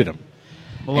 Hated them.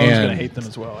 Malone's going to hate them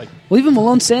as well. Well, even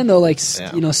Malone's saying, though,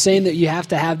 saying that you have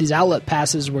to have these outlet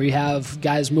passes where you have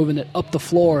guys moving it up the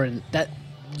floor, and that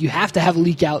you have to have a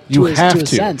leak out to a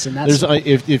sense. And that's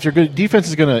if your defense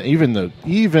is going to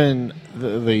even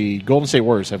the Golden State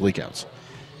Warriors have leak outs.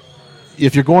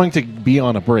 If you're going to be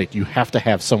on a break, you have to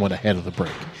have someone ahead of the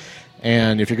break.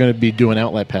 And if you're going to be doing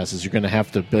outlet passes, you're going to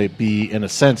have to be in a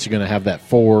sense, you're going to have that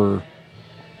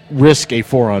risk a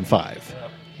 4-on-5.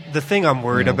 The thing I'm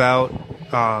worried about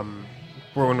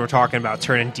when we're talking about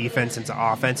turning defense into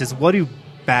offense is what do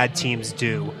bad teams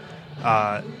do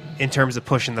in terms of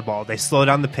pushing the ball? They slow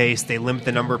down the pace. They limit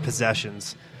the number of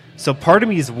possessions. So part of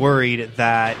me is worried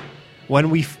that when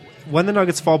the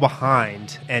Nuggets fall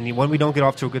behind and when we don't get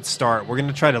off to a good start, we're going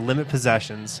to try to limit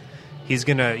possessions. He's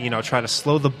going to try to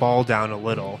slow the ball down a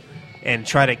little and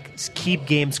try to keep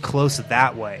games close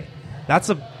that way. That's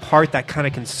a part that kind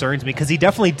of concerns me because he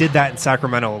definitely did that in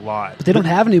Sacramento a lot. But they don't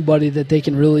have anybody that they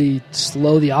can really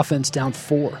slow the offense down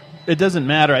for. It doesn't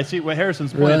matter. I see what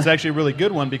Harrison's point is actually a really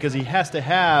good one because he has to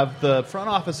have the front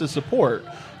office's support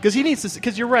because he needs to.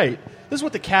 Because you're right. This is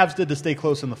what the Cavs did to stay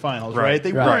close in the finals, right?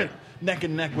 They weren't neck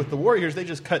and neck with the Warriors. They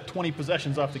just cut 20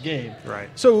 possessions off the game. Right.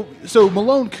 So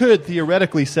Malone could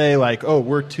theoretically say, like, oh,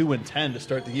 we're 2-10 to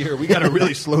start the year. We got to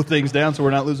really slow things down so we're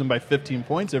not losing by 15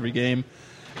 points every game.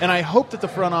 And I hope that the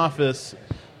front office,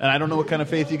 and I don't know what kind of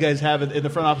faith you guys have in the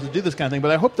front office to do this kind of thing,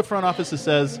 but I hope the front office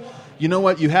says, you know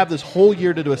what, you have this whole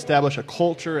year to establish a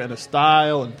culture and a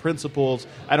style and principles.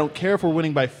 I don't care if we're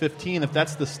winning by 15. If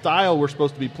that's the style we're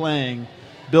supposed to be playing,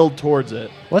 build towards it.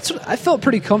 Well, I felt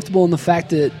pretty comfortable in the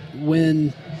fact that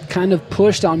when kind of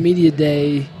pushed on Media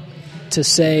Day to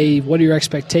say, what are your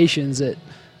expectations, that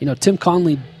Tim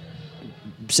Conley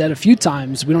said a few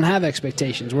times, we don't have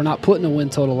expectations. We're not putting a win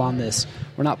total on this.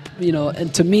 We're not,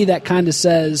 and to me that kind of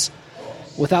says,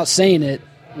 without saying it,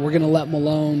 we're going to let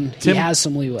Malone, he has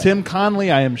some leeway. Tim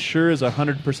Conley, I am sure, is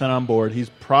 100% on board. He's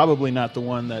probably not the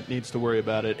one that needs to worry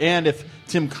about it. And if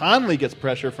Tim Conley gets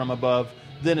pressure from above,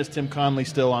 then is Tim Conley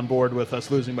still on board with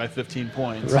us losing by 15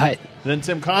 points? Right. Then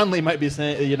Tim Conley might be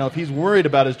saying, you know, if he's worried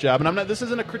about his job, and I'm not. This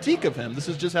isn't a critique of him. This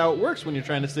is just how it works when you're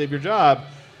trying to save your job.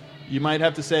 You might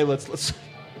have to say, let's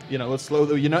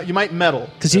slow. You might meddle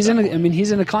because he's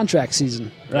in a contract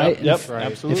season, right? Yep, Right.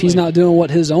 absolutely. If he's not doing what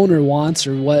his owner wants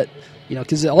or what,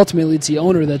 because ultimately it's the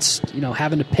owner that's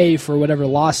having to pay for whatever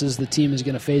losses the team is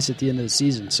going to face at the end of the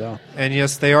season. So, And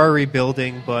yes, they are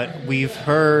rebuilding, but we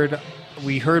heard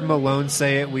Malone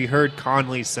say it, we heard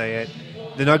Conley say it.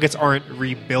 The Nuggets aren't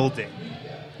rebuilding.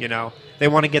 They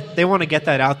want to get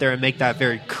that out there and make that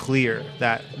very clear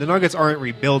that the Nuggets aren't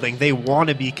rebuilding. They want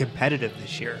to be competitive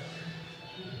this year.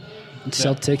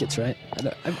 sell tickets, right?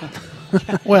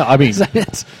 Well, I mean,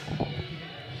 It's-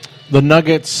 the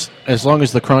Nuggets, as long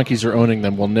as the Cronkies are owning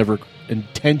them, will never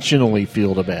intentionally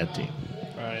field a bad team,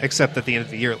 Except at the end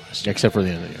of the year last year. except for the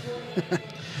end of the year.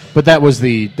 But that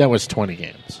was 20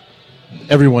 games.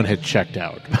 Everyone had checked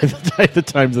out by the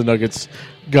time the Nuggets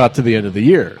got to the end of the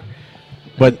year.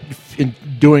 But in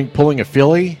pulling a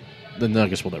Philly, the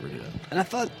Nuggets will never do that. and I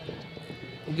thought,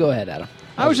 go ahead, Adam.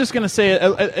 I was just going to say,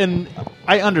 and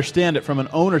I understand it from an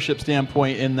ownership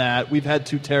standpoint in that we've had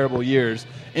 2 terrible years.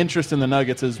 Interest in the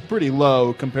Nuggets is pretty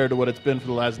low compared to what it's been for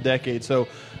the last decade. So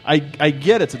I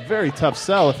get it's a very tough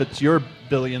sell if it's your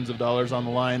billions of dollars on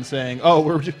the line saying,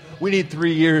 we need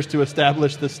 3 years to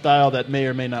establish this style that may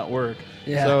or may not work.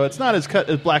 Yeah. So it's not as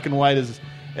black and white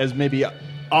as maybe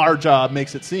our job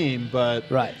makes it seem, but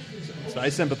Right. so I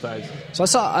sympathize. So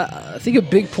I think a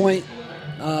big point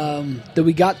that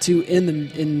we got to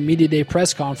in media day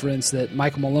press conference that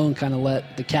Michael Malone kind of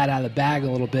let the cat out of the bag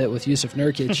a little bit with Yusuf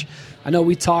Nurkic. I know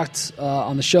we talked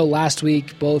on the show last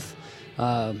week, both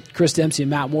Chris Dempsey and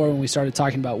Matt Moore, when we started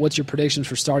talking about what's your predictions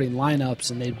for starting lineups,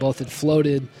 and they both had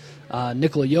floated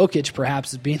Nikola Jokic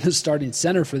perhaps as being the starting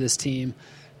center for this team.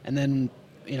 And then,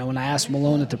 when I asked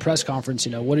Malone at the press conference,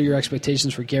 what are your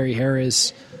expectations for Gary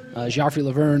Harris, Joffrey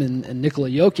Laverne, and Nikola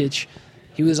Jokic?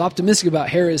 He was optimistic about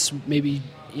Harris maybe,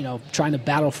 trying to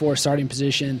battle for a starting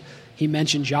position. He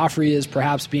mentioned Joffrey as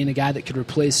perhaps being a guy that could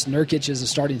replace Nurkic as a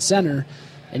starting center.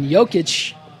 And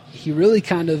Jokic, he really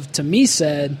kind of, to me,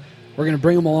 said, we're going to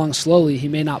bring him along slowly. He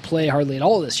may not play hardly at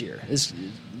all this year.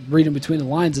 Reading between the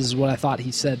lines is what I thought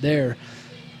he said there.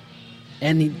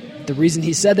 And the reason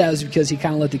he said that was because he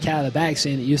kind of let the cat out of the bag,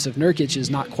 saying that Yusuf Nurkic is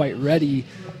not quite ready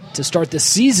to start the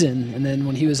season. And then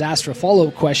when he was asked for a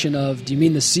follow-up question of, do you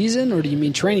mean the season or do you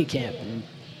mean training camp? And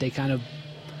they kind of,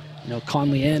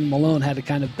 Conley and Malone had to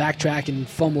kind of backtrack and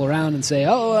fumble around and say,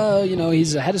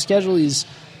 he's ahead of schedule, he's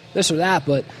this or that.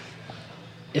 But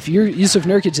if Yusuf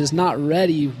Nurkic is not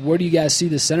ready, where do you guys see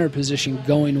the center position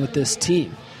going with this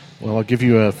team? Well, I'll give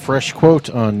you a fresh quote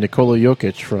on Nikola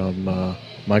Jokic from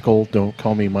Michael, don't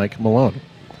call me Mike Malone.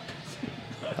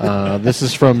 This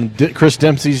is from Chris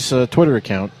Dempsey's Twitter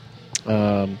account.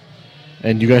 And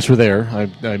you guys were there.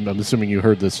 I'm assuming you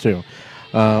heard this too.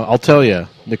 I'll tell you,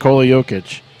 Nikola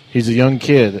Jokic, he's a young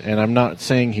kid, and I'm not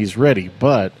saying he's ready,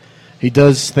 but he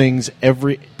does things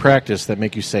every practice that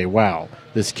make you say, wow,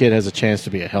 this kid has a chance to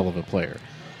be a hell of a player.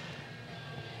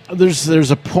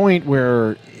 There's a point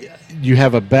where you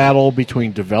have a battle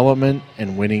between development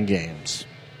and winning games.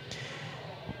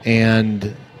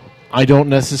 And I don't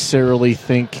necessarily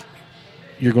think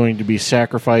you're going to be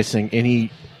sacrificing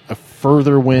any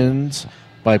further wins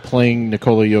by playing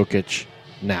Nikola Jokic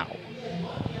now,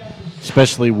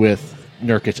 especially with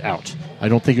Nurkic out. I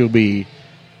don't think it would be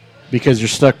because you're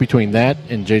stuck between that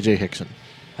and J.J. Hickson.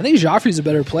 I think Joffrey's a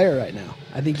better player right now.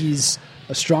 I think he's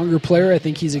a stronger player. I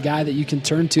think he's a guy that you can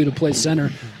turn to play center.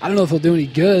 I don't know if he'll do any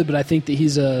good, but I think that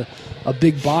he's a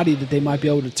big body that they might be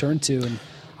able to turn to. And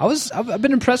I've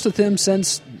been impressed with him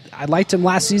since I liked him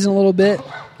last season a little bit.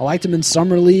 I liked him in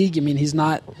Summer League. I mean, he's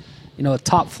not, a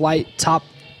top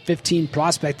 15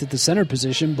 prospect at the center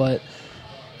position, but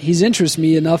he's interested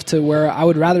me enough to where I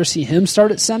would rather see him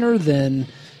start at center than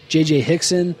J.J.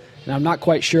 Hickson. And I'm not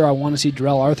quite sure I want to see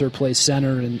Darrell Arthur play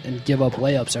center and give up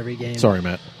layups every game. Sorry,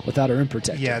 Matt. Without a rim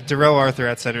protector. Yeah, Darrell Arthur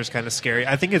at center is kind of scary.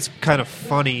 I think it's kind of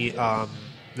funny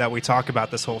that we talk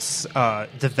about this whole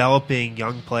developing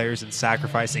young players and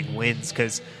sacrificing wins,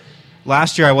 because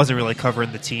last year I wasn't really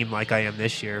covering the team like I am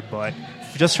this year, but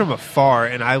just from afar,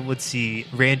 and I would see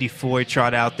Randy Foye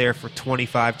trot out there for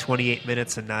 25, 28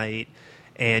 minutes a night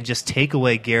and just take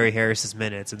away Gary Harris's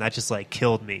minutes, and that just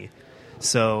killed me.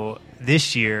 So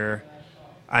this year,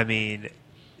 I mean,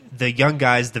 the young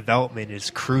guys' development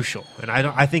is crucial, and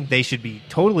I think they should be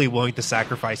totally willing to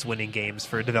sacrifice winning games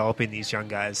for developing these young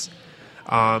guys.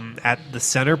 At the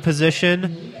center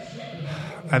position,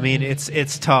 I mean,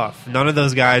 it's tough. None of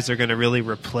those guys are going to really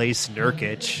replace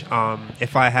Nurkic.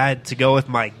 If I had to go with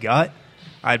my gut,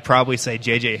 I'd probably say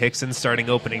J.J. Hickson starting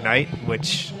opening night,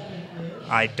 which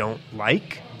I don't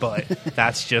like, but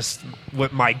that's just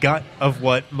what my gut of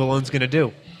what Malone's going to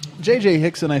do. J.J.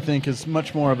 Hickson, I think, is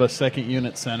much more of a second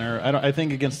unit center. I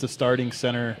think against the starting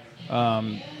center,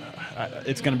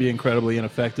 it's going to be incredibly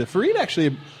ineffective. Fareed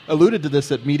actually alluded to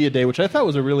this at Media Day, which I thought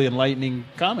was a really enlightening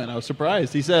comment. I was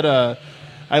surprised. He said,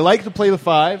 I like to play the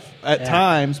 5 at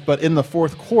times, but in the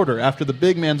fourth quarter, after the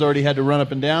big man's already had to run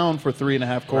up and down for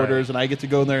 3.5 quarters, and I get to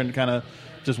go in there and kind of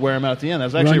just wear him out at the end. That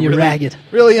was actually a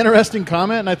really interesting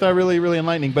comment, and I thought really, really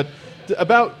enlightening. But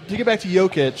to get back to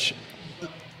Jokic,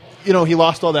 he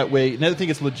lost all that weight, and I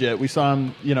think it's legit. We saw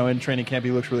him, in training camp.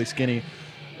 He looks really skinny.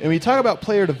 And when you talk about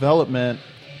player development,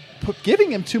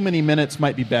 giving him too many minutes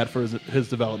might be bad for his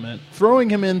development.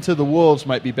 Throwing him into the Wolves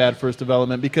might be bad for his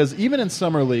development because even in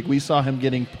Summer League, we saw him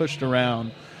getting pushed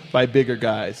around by bigger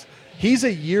guys. He's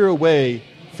a year away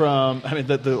from,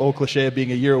 the old cliche of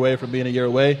being a year away from being a year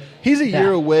away. He's a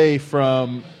year away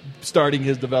from starting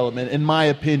his development, in my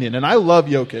opinion. And I love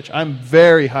Jokic. I'm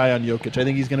very high on Jokic. I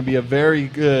think he's going to be a very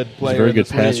good player. He's a very good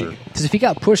passer. Because if he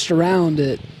got pushed around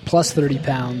at plus 30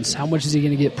 pounds, how much is he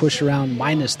going to get pushed around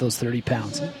minus those 30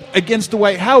 pounds? Against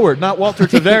Dwight Howard, not Walter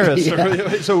Tavares.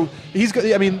 Yeah. So he's.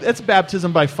 That's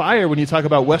baptism by fire when you talk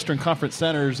about Western Conference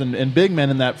centers and big men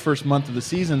in that first month of the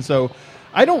season. So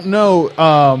I don't know.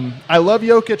 I love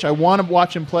Jokic. I want to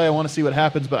watch him play. I want to see what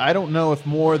happens. But I don't know if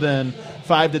more than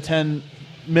 5 to 10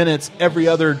 minutes every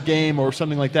other game or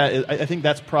something like that. I think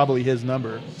that's probably his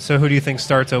number. So who do you think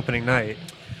starts opening night?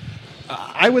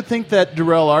 I would think that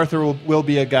Darrell Arthur will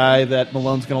be a guy that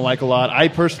Malone's going to like a lot. I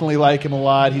personally like him a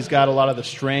lot. He's got a lot of the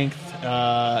strength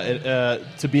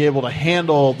to be able to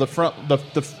handle the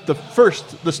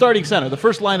starting center, the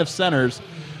first line of centers.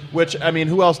 Which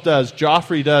who else does?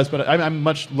 Joffrey does, but I'm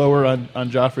much lower on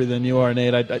Joffrey than you are,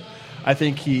 Nate. I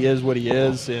think he is what he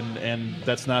is, and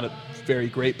that's not a very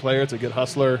great player. It's a good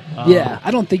hustler.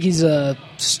 I don't think he's a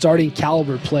starting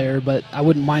caliber player, but I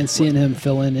wouldn't mind seeing him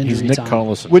fill in injury time. He's Nick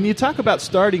Collison. When you talk about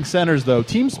starting centers, though,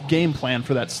 teams game plan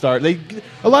for that start. A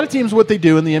lot of teams, what they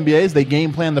do in the NBA is they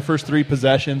game plan the first 3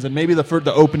 possessions and maybe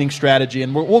the opening strategy,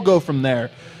 and we'll go from there.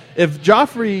 If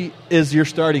Joffrey is your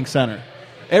starting center,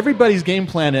 everybody's game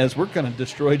plan is we're going to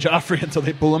destroy Joffrey until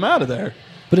they pull him out of there.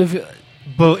 But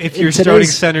if your starting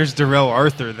center's Darrell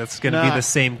Arthur, that's going to be the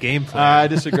same game plan. I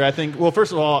disagree. I think. Well,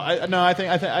 first of all,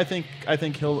 I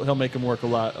think he'll make him work a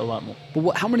lot more.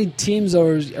 But how many teams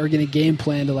are going to game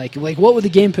plan to like what would the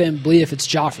game plan be if it's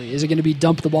Joffrey? Is it going to be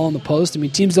dump the ball in the post?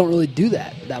 Teams don't really do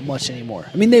that much anymore.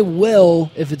 They will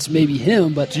if it's maybe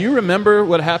him. But do you remember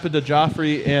what happened to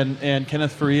Joffrey and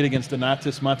Kenneth Fareed against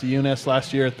Donatas Montiunas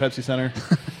last year at the Pepsi Center?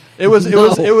 It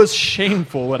was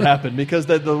shameful what happened because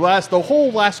the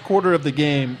whole last quarter of the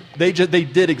game they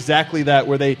did exactly that,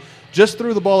 where they just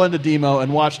threw the ball into Demo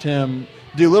and watched him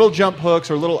do little jump hooks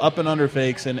or little up and under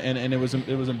fakes, and it was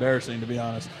embarrassing, to be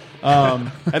honest.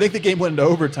 I think the game went into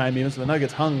overtime even, so the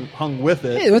Nuggets hung with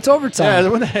it. Hey, what's overtime?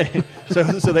 Yeah, so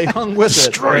they hung with it.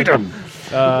 Destroyed him.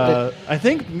 I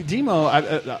think Demo,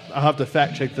 I'll have to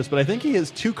fact check this, but I think he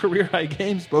has 2 career high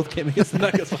games. Both came against the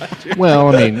Nuggets last year.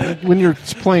 Well, when you're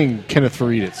playing Kenneth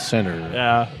Fareed at center,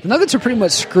 the Nuggets are pretty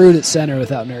much screwed at center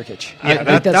without Nurkic.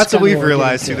 Yeah, that's what we've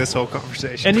realized through this whole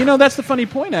conversation. And that's the funny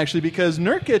point actually, because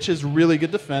Nurkic is a really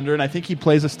good defender, and I think he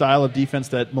plays a style of defense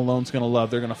that Malone's going to love.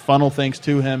 They're going to funnel things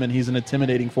to him, and he's an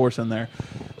intimidating force in there.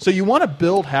 So you want to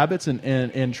build habits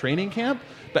in training camp,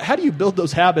 but how do you build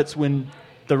those habits when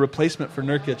the replacement for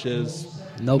Nurkic is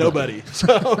nobody?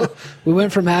 So we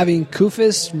went from having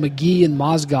Kufis, McGee, and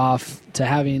Mozgov to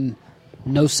having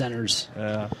no centers.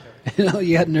 Yeah.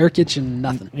 You had Nurkic and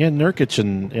nothing. Yeah, Nurkic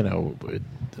and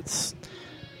it's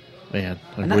man.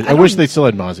 I wish they still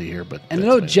had Mozzie here, but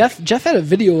Jeff had a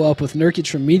video up with Nurkic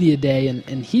from Media Day,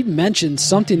 and he mentioned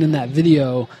something in that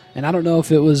video, and I don't know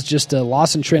if it was just a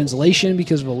loss in translation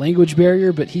because of a language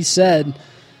barrier, but he said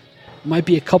it might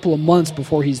be a couple of months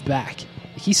before he's back.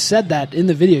 He said that in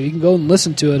the video. You can go and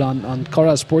listen to it on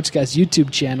Colorado Sports Guy's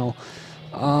YouTube channel.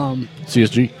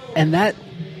 CSG. And that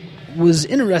was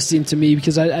interesting to me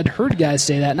because I'd heard guys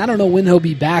say that, and I don't know when he'll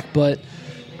be back, but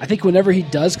I think whenever he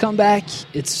does come back,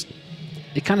 it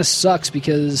kind of sucks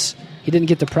because he didn't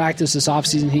get to practice this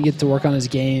offseason. He didn't get to work on his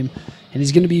game, and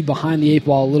he's going to be behind the 8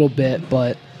 ball a little bit,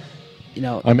 but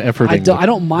I'm efforting. I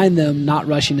don't mind them not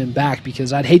rushing him back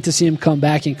because I'd hate to see him come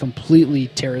back and completely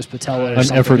tear his patella. I'm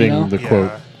efforting the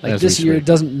quote. Like this year, it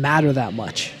doesn't matter that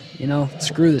much.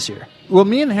 screw this year. Well,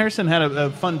 me and Harrison had a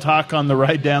fun talk on the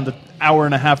ride down, the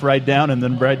hour-and-a-half ride down, and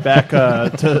then ride back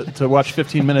to watch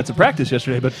 15 minutes of practice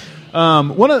yesterday. But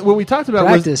what we talked about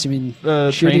practice. was You mean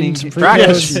training, shooting some free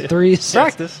throws and threes?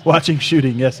 Practice. Watching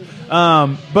shooting, yes.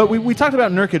 But we talked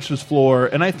about Nurkic's floor,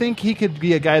 and I think he could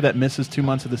be a guy that misses 2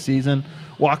 months of the season,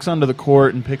 walks onto the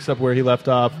court, and picks up where he left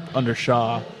off under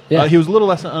Shaw. Yeah. He was a little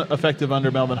less effective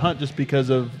under Melvin Hunt just because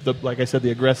of like I said,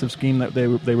 the aggressive scheme that they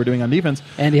were doing on defense.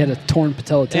 And he had a torn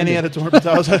patella tendon.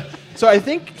 So I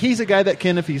think he's a guy that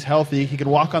can, if he's healthy, he can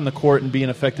walk on the court and be an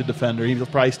effective defender. He'll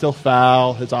probably still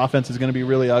foul. His offense is going to be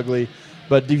really ugly.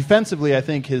 But defensively, I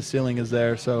think his ceiling is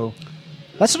there. So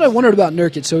that's what I wondered about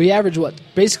Nurkic. So he averaged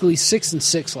basically 6 and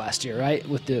 6 last year, right?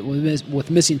 With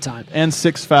missing time and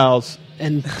 6 fouls.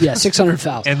 And 600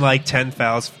 fouls. And like 10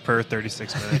 fouls per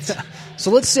 36 minutes. So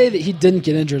let's say that he didn't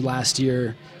get injured last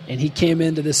year and he came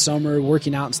into this summer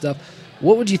working out and stuff.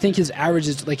 What would you think his average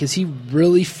is? Like, is he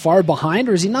really far behind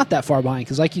or is he not that far behind?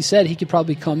 Because like you said, he could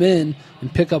probably come in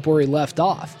and pick up where he left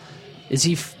off.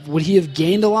 Would he have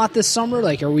gained a lot this summer?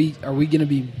 Like, are we going to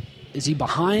be... Is he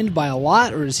behind by a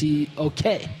lot, or is he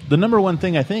okay? The number one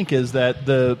thing I think is that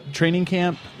the training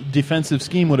camp defensive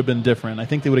scheme would have been different. I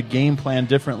think they would have game planned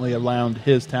differently around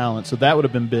his talent, so that would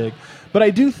have been big. But I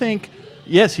do think,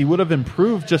 yes, he would have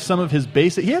improved just some of his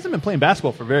basic. He hasn't been playing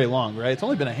basketball for very long, right? It's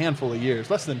only been a handful of years,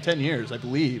 less than 10 years, I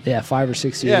believe. Yeah, 5 or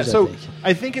 6 years. Yeah, so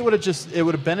I think it would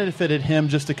have benefited him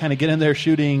just to kind of get in there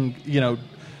shooting,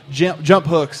 jump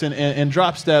hooks and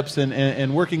drop steps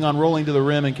and working on rolling to the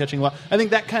rim and catching. I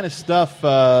think that kind of stuff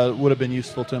would have been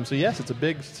useful to him. So, yes, it's a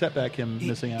big setback, him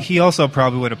missing out. He also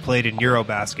probably would have played in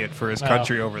Eurobasket for his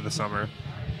country over the summer.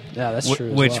 Yeah, that's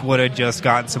true. Which would have just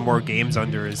gotten some more games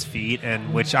under his feet,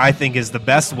 and which I think is the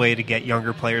best way to get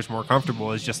younger players more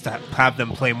comfortable is just to have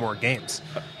them play more games.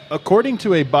 According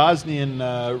to a Bosnian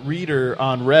reader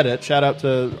on Reddit, shout out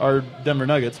to our Denver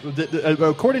Nuggets,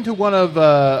 according to one of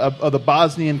the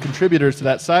Bosnian contributors to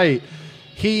that site,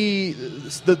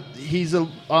 he's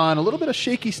on a little bit of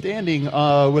shaky standing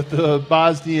with the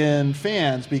Bosnian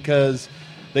fans because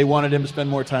they wanted him to spend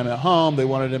more time at home. They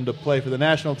wanted him to play for the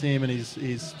national team, and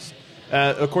he's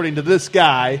according to this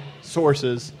guy,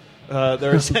 sources on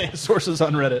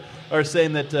Reddit are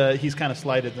saying that he's kind of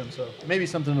slighted them. So maybe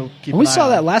something to keep. And we saw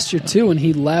that last year too when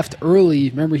he left early.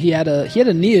 Remember, he had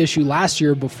a knee issue last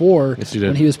year before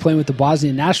when he was playing with the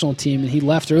Bosnian national team, and he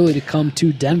left early to come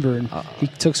to Denver, and he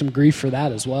took some grief for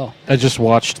that as well. I just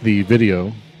watched the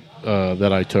video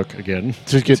that I took again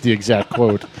to get the exact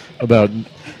quote about,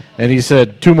 and he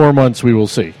said 2 more months we will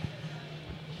see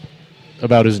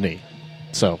about his knee.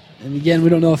 So. And again, we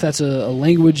don't know if that's a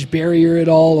language barrier at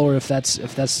all, or if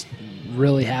that's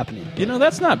really happening.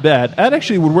 That's not bad. That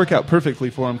actually would work out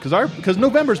perfectly for him because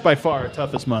November's by far our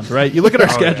toughest month, right? You look at our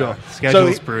schedule. Yeah.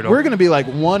 Schedule's brutal. We're going to be like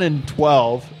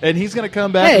 1-12, and he's going to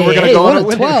come back and we're going to go on a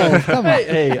winning. 1-12. Come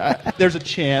on. There's a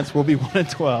chance we'll be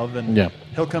 1-12, and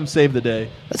he'll come save the day.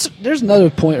 There's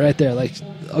another point right there. Like,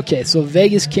 okay, so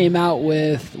Vegas came out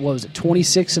with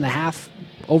 26.5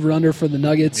 over under for the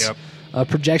Nuggets. Yep.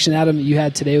 Projection, Adam, that you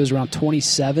had today was around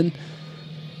 27.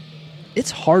 It's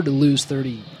hard to lose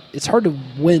 30. It's hard to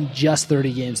win just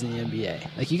 30 games in the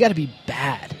NBA. Like, you got to be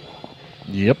bad.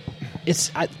 Yep.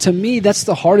 To me, that's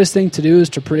the hardest thing to do is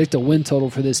to predict a win total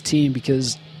for this team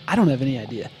because I don't have any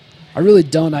idea. I really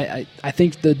don't. I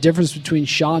think the difference between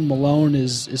Shaw and Malone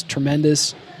is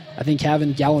tremendous. I think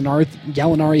having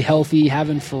Gallinari healthy,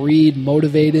 having Fareed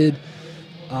motivated.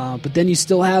 But then you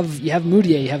have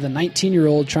Moutier. You have the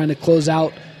 19-year-old trying to close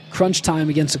out crunch time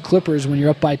against the Clippers when you're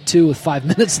up by 2 with 5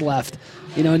 minutes left,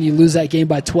 and you lose that game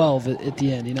by 12 at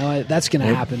the end. That's going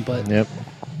to happen. But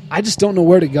I just don't know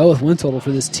where to go with win total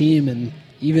for this team. And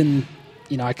even,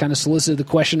 I kind of solicited the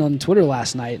question on Twitter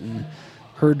last night and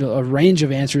heard a range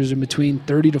of answers in between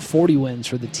 30 to 40 wins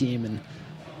for the team.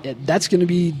 And that's going to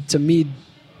be, to me,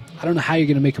 I don't know how you're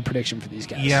going to make a prediction for these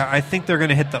guys. Yeah, I think they're going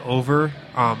to hit the over,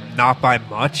 not by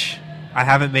much. I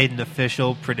haven't made an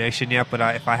official prediction yet, but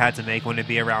if I had to make one, it'd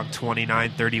be around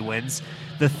 29, 30 wins.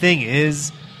 The thing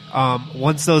is,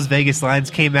 once those Vegas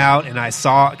lines came out and I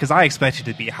saw, because I expected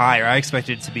it to be higher, I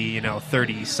expected it to be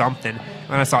 30-something.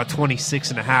 When I saw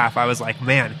 26.5, I was like,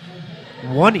 man,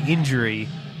 one injury,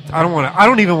 I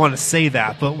don't even want to say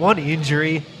that, but one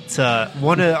injury to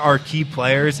one of our key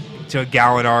players, to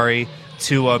Gallinari,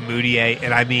 to Moutier,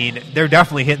 and they're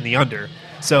definitely hitting the under.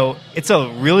 So it's a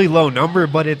really low number,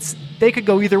 but they could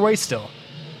go either way still.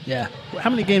 Yeah. How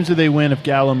many games do they win if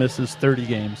Gallo misses 30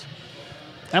 games?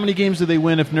 How many games do they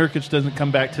win if Nurkic doesn't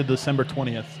come back to December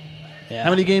 20th? Yeah.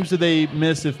 How many games do they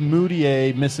miss if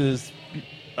Moutier misses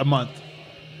a month?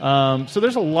 So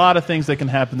there's a lot of things that can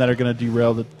happen that are going to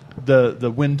derail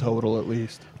the win total at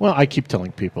least. Well, I keep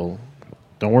telling people,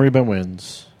 don't worry about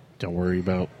wins. Don't worry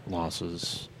about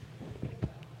losses.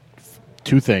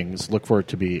 Two things. Look for it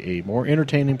to be a more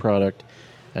entertaining product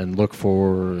and look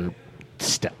for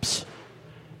steps.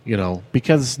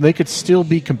 Because they could still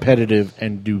be competitive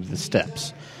and do the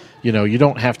steps. You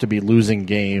don't have to be losing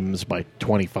games by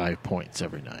 25 points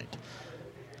every night.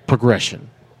 Progression.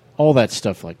 All that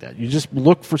stuff like that. You just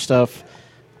look for stuff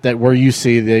that where you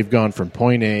see they've gone from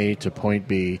point A to point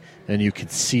B and you can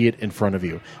see it in front of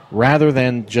you. Rather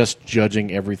than just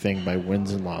judging everything by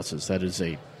wins and losses. That is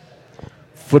a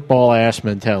football-ass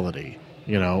mentality.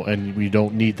 And we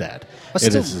don't need that.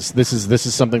 This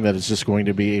is something that is just going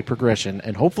to be a progression,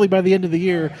 and hopefully by the end of the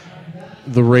year,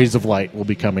 the rays of light will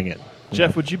be coming in.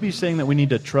 Jeff, would you be saying that we need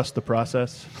to trust the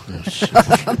process?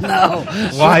 No.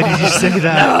 Why did you say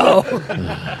that? No.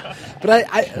 But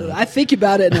I think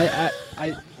about it,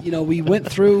 and we went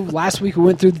through last week. We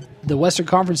went through the Western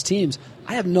Conference teams.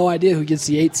 I have no idea who gets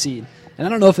the 8th seed, and I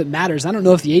don't know if it matters. I don't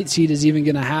know if the 8th seed is even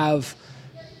going to have.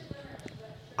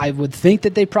 I would think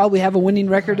that they probably have a winning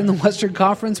record in the Western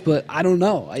Conference, but I don't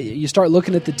know. You start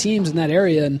looking at the teams in that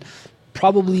area, and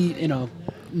probably,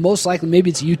 most likely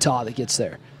maybe it's Utah that gets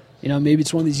there. Maybe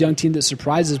it's one of these young teams that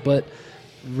surprises, but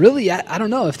really, I don't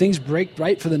know. If things break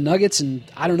right for the Nuggets, and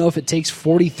I don't know if it takes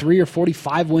 43 or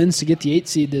 45 wins to get the 8th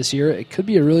seed this year, it could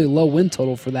be a really low win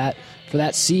total for that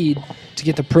seed to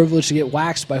get the privilege to get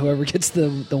waxed by whoever gets the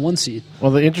 1 seed. Well,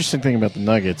 the interesting thing about the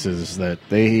Nuggets is that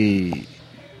they...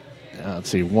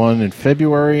 one in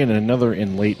February and another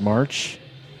in late March.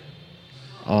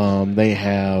 They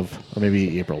have, or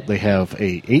maybe April, they have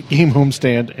a 8-game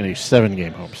homestand and a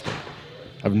 7-game homestand.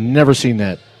 I've never seen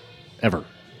that ever.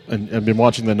 And I've been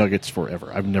watching the Nuggets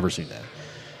forever. I've never seen that.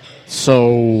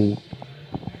 So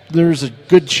there's a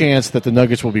good chance that the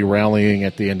Nuggets will be rallying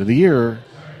at the end of the year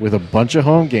with a bunch of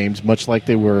home games, much like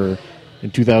they were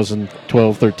in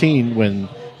 2012-13 when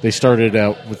they started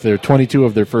out with their 22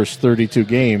 of their first 32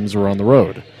 games were on the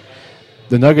road.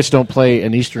 The Nuggets don't play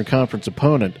an Eastern Conference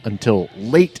opponent until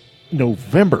late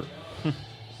November.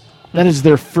 That is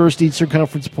their first Eastern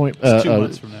Conference point. 2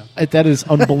 months from now. That is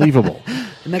unbelievable.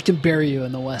 And that can bury you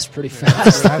in the West pretty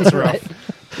fast. That's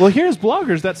rough. Well, here's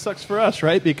bloggers. That sucks for us,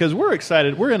 right? Because we're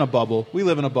excited. We're in a bubble. We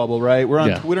live in a bubble, right? We're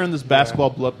on Twitter in this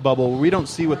basketball bubble where we don't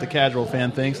see what the casual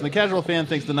fan thinks. And the casual fan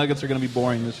thinks the Nuggets are going to be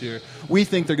boring this year. We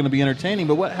think they're going to be entertaining.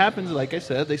 But what happens, like I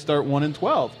said, they start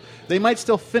 1-12. They might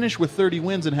still finish with 30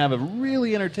 wins and have a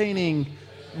really entertaining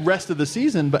rest of the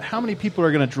season. But how many people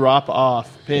are going to drop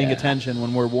off paying attention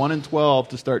when we're 1-12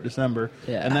 to start December?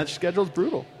 Yeah. And that schedule's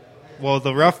brutal. Well,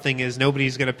 the rough thing is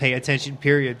nobody's going to pay attention,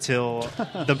 period, till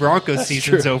the Broncos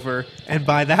season's over. And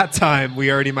by that time,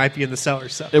 we already might be in the cellar.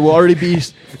 So. It will already be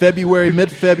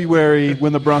mid-February,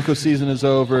 when the Broncos season is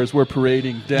over, as we're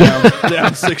parading down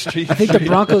 6th Street. I think the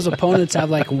Broncos' opponents have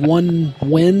like 1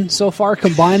 win so far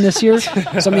combined this year.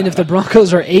 So, I mean, if the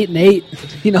Broncos are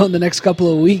 8-8, in the next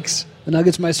couple of weeks, the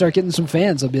Nuggets might start getting some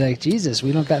fans. They'll be like, Jesus,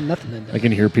 we don't got nothing in there. I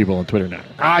can hear people on Twitter now.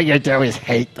 All you do is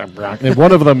hate the Broncos. And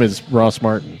one of them is Ross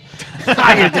Martin.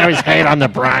 All you do is hate on the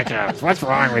Broncos. What's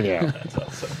wrong with you?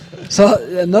 So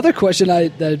another question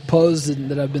that I posed and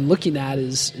that I've been looking at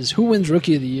is who wins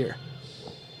Rookie of the Year?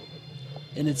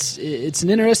 And it's an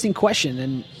interesting question.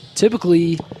 And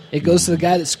typically it goes to the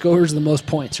guy that scores the most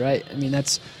points, right? I mean,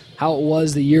 that's how it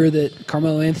was the year that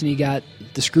Carmelo Anthony got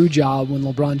the screw job when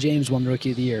LeBron James won Rookie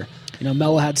of the Year.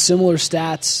 Melo had similar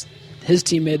stats. His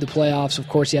team made the playoffs. Of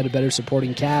course, he had a better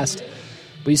supporting cast.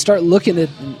 But you start looking at,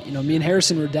 me and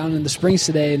Harrison were down in the Springs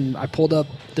today, and I pulled up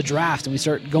the draft, and we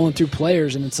start going through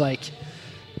players, and it's like,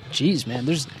 geez, man,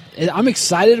 I'm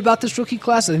excited about this rookie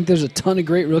class. I think there's a ton of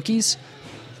great rookies,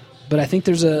 but I think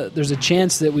there's a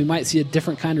chance that we might see a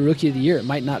different kind of Rookie of the Year. It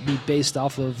might not be based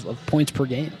off of points per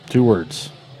game. 2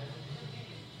 words.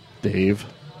 Dave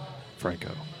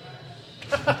Franco.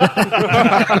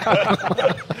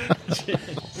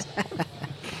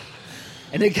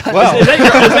 And it got, is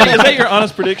that your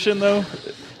honest prediction, though?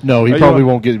 No, he probably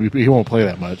won't get. He won't play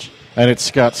that much. And it's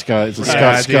Scott. It's a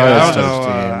Scott dude, Skiles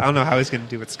team. I don't know how he's going to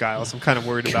do with Skiles. I'm kind of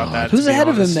worried about that. Who's to be ahead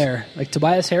of him honest. there? Like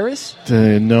Tobias Harris?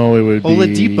 No, it would be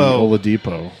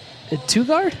Oladipo. A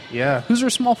 2-guard? Yeah. Who's their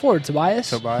small forward?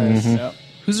 Tobias? Mm-hmm. Yep.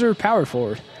 Who's their power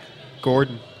forward?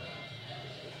 Gordon.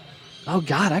 Oh,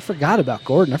 God, I forgot about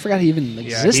Gordon. I forgot he even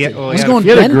existed. he I was had going he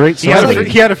had a Ben. great He had, signing.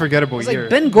 he had a forgettable I was year. like,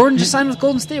 Ben Gordon just signed with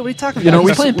Golden State. What are you talking about?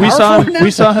 He's playing we power saw forward now?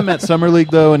 we saw him at Summer League,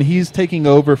 though, and he's taking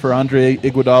over for Andre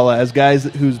Iguodala as guys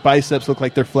whose biceps look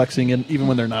like they're flexing, and even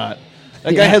when they're not.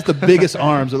 That guy has the biggest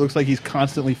arms. It looks like he's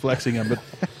constantly flexing them,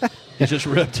 but He's just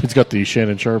ripped. He's got the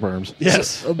Shannon Sharp arms.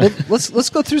 Yes. But let's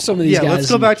go through some of these guys. Let's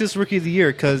go back to this Rookie of the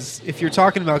Year, because if you're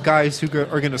talking about guys who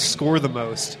are going to score the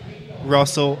most,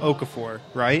 Russell, Okafor,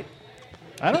 right?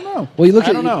 I don't know. Well, you look I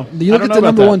at don't know. You I look don't at know the about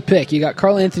number that. one pick. You got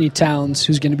Karl Anthony Towns,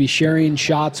 who's going to be sharing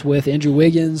shots with Andrew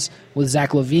Wiggins, with Zach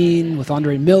LaVine, with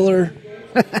Andre Miller.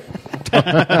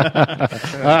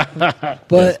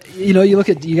 But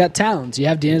you got Towns. You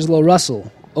have D'Angelo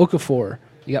Russell, Okafor.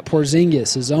 You got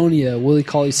Porzingis, Hazonia, Willie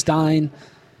Cauley-Stein,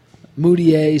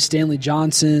 Moutier, Stanley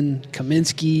Johnson,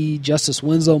 Kaminsky, Justice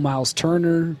Winslow, Miles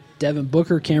Turner, Devin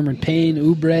Booker, Cameron Payne,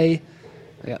 Oubre.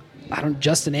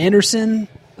 Justin Anderson.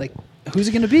 Like, who's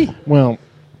it going to be? Well,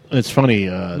 it's funny.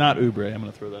 Not Oubre. I'm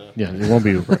going to throw that up. Yeah, it won't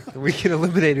be Uber. We can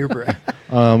eliminate Oubre.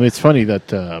 It's funny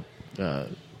that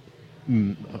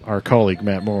our colleague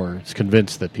Matt Moore is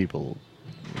convinced that people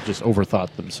just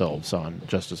overthought themselves on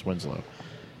Justice Winslow.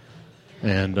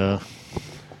 And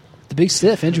The big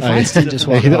stiff, Andrew Feinstein, just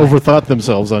walked they by. overthought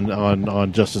themselves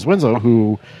on Justice Winslow,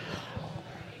 who,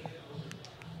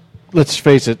 let's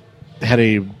face it, had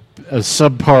a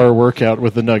subpar workout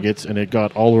with the Nuggets, and it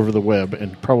got all over the web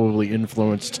and probably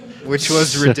influenced Which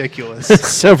was ridiculous.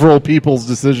 several people's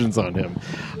decisions on him.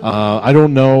 I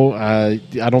don't know. I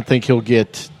don't think he'll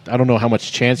get. I don't know how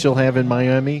much chance he'll have in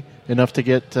Miami enough to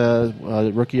get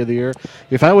Rookie of the Year.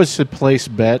 If I was to place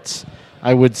bets,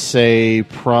 I would say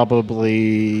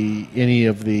probably any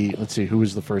of the. Let's see, who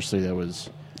was the first three that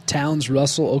was. Towns,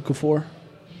 Russell, Okafor.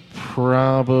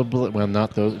 Probably, well,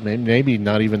 not those. Maybe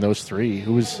not even those three.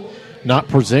 Who was not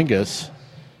Porzingis?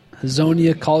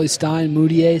 Hazonia, Cauley-Stein,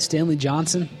 Moutier, Stanley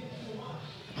Johnson.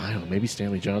 I don't know. Maybe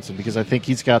Stanley Johnson, because I think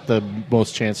he's got the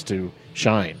most chance to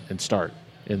shine and start.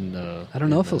 I don't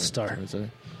know if he'll start.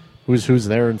 Who's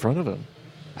there in front of him?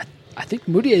 I think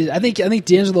Moutier. I think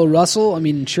D'Angelo Russell. I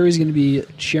mean, sure, he's going to be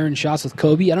sharing shots with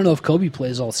Kobe. I don't know if Kobe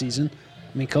plays all season.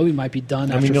 I mean, Kobe might be done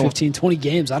after 15, 20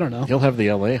 games. I don't know. He'll have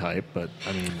the LA hype, but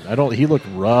I mean, he looked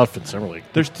rough in summer league.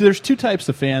 There's two types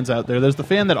of fans out there. There's the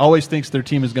fan that always thinks their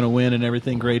team is going to win and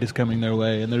everything great is coming their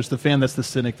way, and there's the fan that's the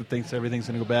cynic that thinks everything's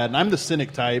going to go bad. And I'm the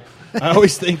cynic type. I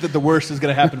always think that the worst is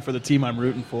going to happen for the team I'm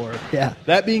rooting for. Yeah.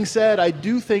 That being said, I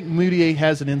do think Moutier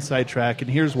has an inside track, and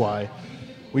here's why.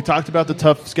 We talked about the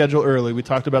tough schedule early. We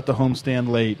talked about the homestand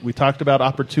late. We talked about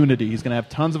opportunity. He's going to have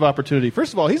tons of opportunity.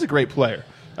 First of all, he's a great player.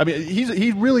 I mean,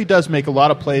 he really does make a lot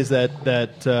of plays that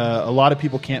a lot of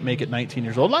people can't make at 19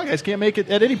 years old. A lot of guys can't make it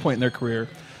at any point in their career.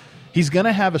 He's going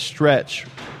to have a stretch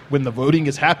when the voting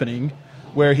is happening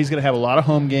where he's going to have a lot of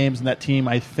home games, and that team,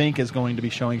 I think, is going to be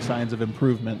showing signs of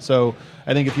improvement. So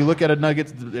I think if you look at a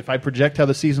Nuggets, if I project how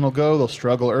the season will go, they'll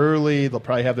struggle early. They'll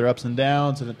probably have their ups and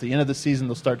downs, and at the end of the season,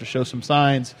 they'll start to show some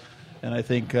signs. And I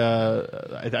think he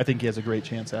has a great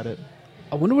chance at it.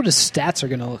 I wonder what his stats are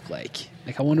going to look like.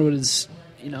 Like, I wonder what his...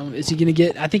 is he going to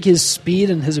get... I think his speed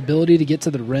and his ability to get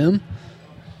to the rim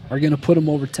are going to put him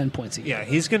over 10 points a game. Yeah,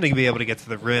 he's going to be able to get to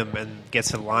the rim and get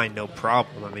to the line, no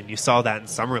problem. I mean, you saw that in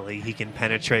Summer League. He can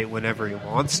penetrate whenever he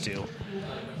wants to.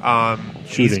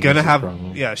 He's going to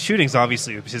have... Yeah, shooting's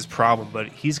obviously his problem, but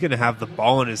he's going to have the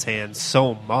ball in his hands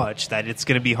so much that it's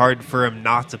going to be hard for him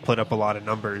not to put up a lot of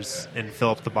numbers and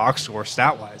fill up the box score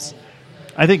stat-wise.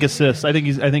 I think assists. I think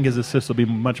his assists will be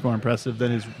much more impressive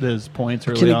than his points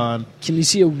early on. Can you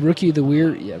see a rookie of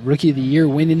the year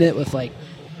winning it with like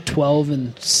 12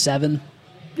 and 7?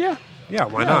 Yeah,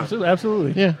 why not?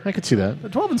 Absolutely. Yeah, I could see that.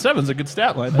 12 and 7 is a good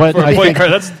stat line. But for a I point think-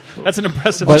 guard. That's an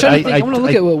impressive. But stat. I want to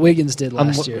look at what Wiggins did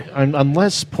last year.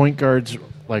 Unless point guards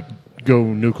like go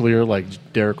nuclear like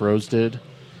Derrick Rose did,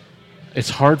 it's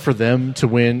hard for them to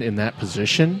win in that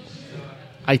position.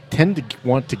 I tend to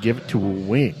want to give it to a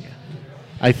wing.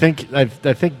 I think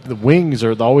the wings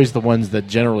are always the ones that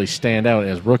generally stand out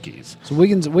as rookies. So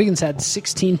Wiggins had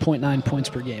 16.9 points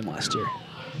per game last year.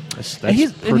 That's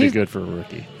he's pretty good for a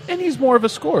rookie. And he's more of a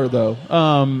scorer, though.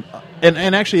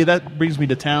 And actually, that brings me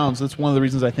to Towns. That's one of the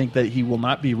reasons I think that he will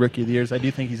not be Rookie of the Year. I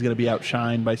do think he's going to be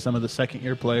outshined by some of the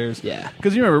second-year players. Yeah.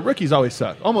 Because you remember, rookies always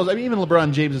suck. Almost. I mean, even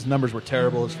LeBron James' numbers were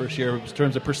terrible his first year in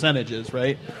terms of percentages,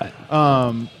 right?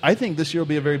 I think this year will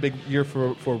be a very big year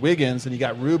for Wiggins, and you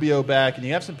got Rubio back, and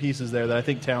you have some pieces there that I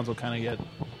think Towns will kind of get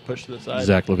pushed to the side.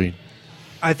 Zach LaVine.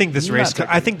 I think this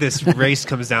race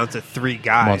comes down to three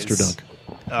guys. Monster dunk.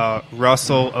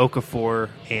 Russell, Okafor,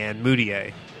 and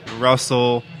Moutier.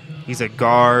 Russell, he's a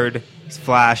guard. He's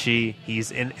flashy.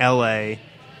 He's in L.A.,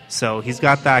 so he's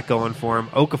got that going for him.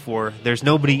 Okafor, there's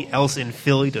nobody else in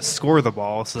Philly to score the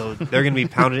ball, so they're going to be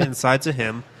pounded inside to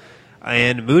him.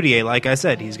 And Moutier, like I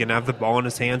said, he's going to have the ball in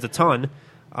his hands a ton,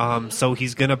 so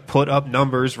he's going to put up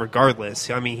numbers regardless.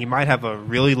 I mean, he might have a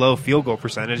really low field goal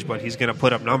percentage, but he's going to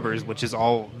put up numbers, which is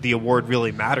all the award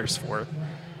really matters for.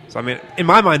 So, I mean, in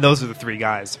my mind, those are the three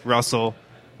guys: Russell,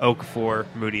 Okafor,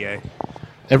 Moutier.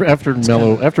 After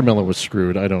Melo was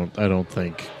screwed, I don't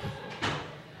think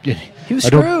He was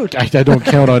screwed. I don't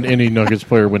count on any Nuggets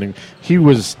player winning. He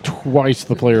was twice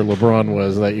the player LeBron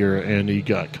was that year, and he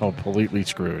got completely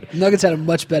screwed. Nuggets had a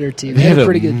much better team. They had a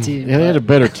pretty good team. Yeah, they had a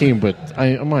better team, but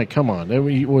I'm like, come on.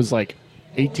 It was like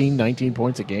 18, 19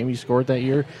 points a game he scored that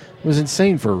year. It was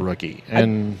insane for a rookie.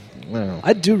 And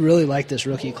I do really like this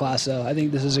rookie class, though. I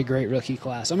think this is a great rookie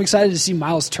class. I'm excited to see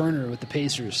Miles Turner with the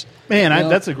Pacers. Man,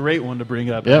 that's a great one to bring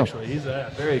up, actually. He's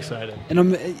very excited.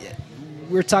 And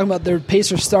we're talking about their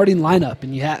Pacers starting lineup,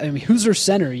 and who's their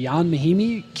center? Jan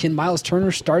Mahimi? Can Miles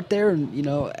Turner start there? And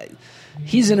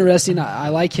he's interesting. I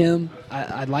like him.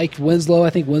 I like Winslow. I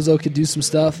think Winslow could do some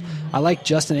stuff. I like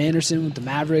Justin Anderson with the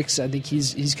Mavericks. I think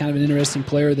he's kind of an interesting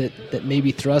player that may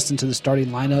be thrust into the starting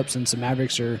lineup since the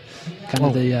Mavericks are kind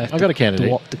of the. I got a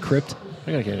candidate. The crypt.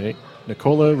 I got a candidate.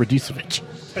 Nikola Radicevic.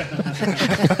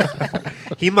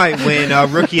 He might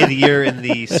win Rookie of the Year in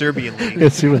the Serbian League.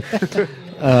 Yes, he would.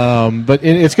 But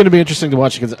it's going to be interesting to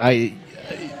watch because it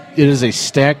is a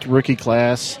stacked rookie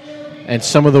class, and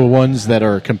some of the ones that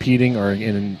are competing are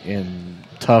in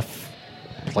tough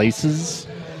places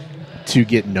to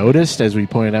get noticed, as we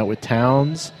pointed out with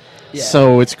Towns. Yeah.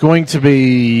 So it's going to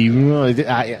be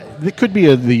it could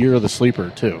be the year of the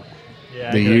sleeper too.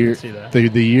 Yeah, the year, see that.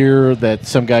 The year that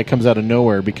some guy comes out of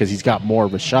nowhere because he's got more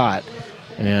of a shot,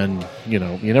 and you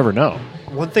never know.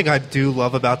 One thing I do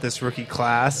love about this rookie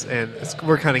class, and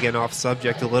we're kind of getting off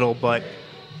subject a little, but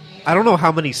I don't know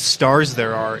how many stars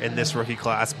there are in this rookie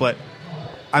class, but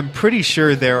I'm pretty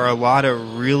sure there are a lot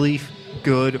of really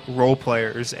good role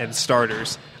players and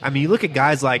starters. I mean, you look at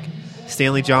guys like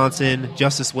Stanley Johnson,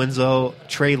 Justice Winslow,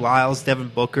 Trey Lyles, Devin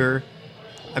Booker.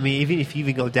 I mean, even if you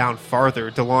even go down farther,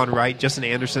 DeLon Wright, Justin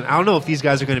Anderson. I don't know if these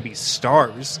guys are going to be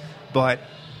stars, but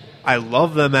I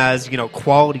love them as,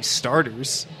 quality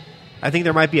starters. I think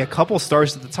there might be a couple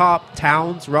stars at the top,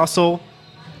 Towns, Russell,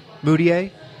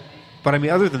 Moutier. But, I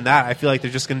mean, other than that, I feel like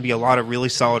there's just going to be a lot of really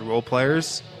solid role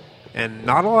players, and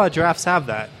not a lot of drafts have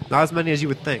that. Not as many as you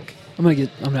would think. I'm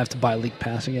gonna have to buy a league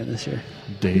pass again this year.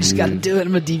 Dave. I just got to do it.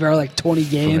 I'm gonna DVR like 20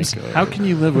 games. How can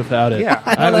you live without it?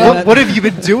 Yeah. What have you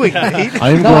been doing, Nate?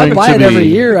 I buy it every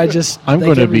year. I'm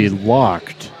going to be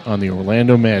locked on the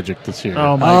Orlando Magic this year.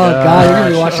 Oh my God! You're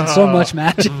gonna be watching so much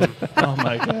Magic. Oh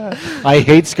my God! I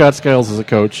hate Scott Skiles as a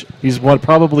coach. He's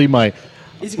probably my.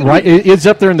 It's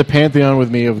up there in the pantheon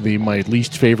with me of my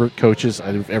least favorite coaches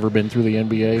I've ever been through the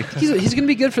NBA. He's going to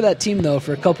be good for that team though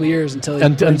for a couple of years until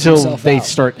they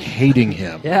start hating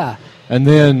him. Yeah, and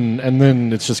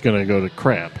then it's just going to go to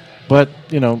crap. But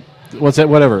what's that?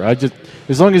 Whatever.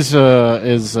 As long as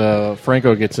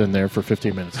Franco gets in there for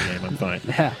 15 minutes a game, I'm fine.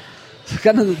 Yeah. So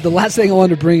kind of the last thing I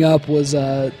wanted to bring up was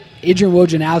Adrian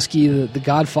Wojnarowski, the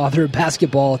godfather of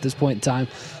basketball at this point in time.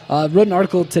 Wrote an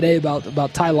article today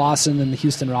about Ty Lawson and the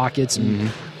Houston Rockets,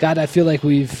 and God, I feel like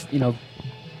we've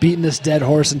beaten this dead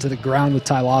horse into the ground with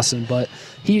Ty Lawson, but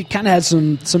he kind of had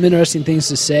some interesting things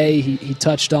to say. He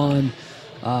touched on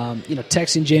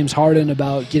texting James Harden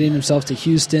about getting himself to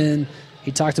Houston.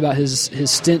 He talked about his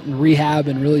stint in rehab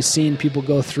and really seeing people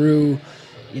go through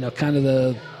kind of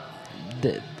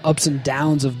the ups and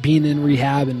downs of being in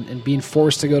rehab and being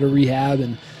forced to go to rehab.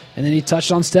 And then he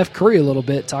touched on Steph Curry a little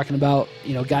bit, talking about,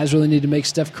 guys really need to make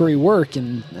Steph Curry work,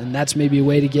 and that's maybe a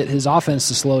way to get his offense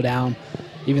to slow down.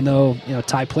 Even though,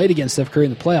 Ty played against Steph Curry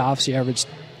in the playoffs, he averaged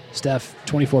Steph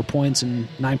 24 points and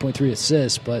 9.3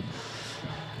 assists. But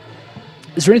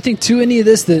is there anything to any of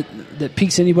this that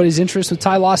piques anybody's interest with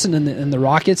Ty Lawson and the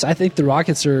Rockets? I think the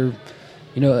Rockets are,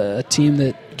 a team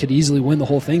that could easily win the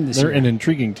whole thing this year. They're an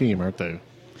intriguing team, aren't they?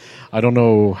 I don't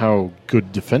know how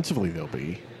good defensively they'll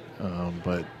be.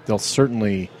 But they'll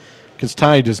certainly, because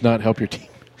Ty does not help your team.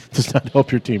 Does not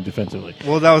help your team defensively.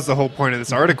 Well, that was the whole point of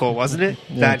this article, wasn't it?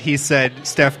 Yeah. That he said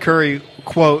Steph Curry,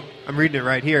 quote, I'm reading it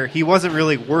right here, he wasn't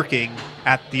really working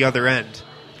at the other end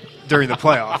during the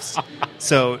playoffs.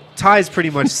 So Ty's pretty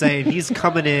much saying he's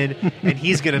coming in and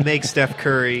he's going to make Steph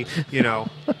Curry,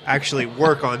 actually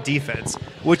work on defense,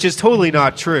 which is totally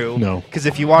not true. No. Because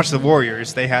if you watch the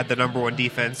Warriors, they had the number one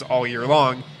defense all year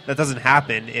long. That doesn't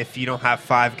happen if you don't have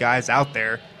five guys out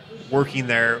there working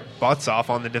their butts off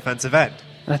on the defensive end.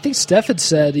 And I think Steph had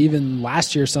said even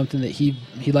last year something that he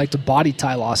liked to body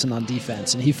Ty Lawson on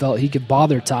defense, and he felt he could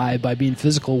bother Ty by being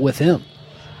physical with him,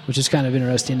 which is kind of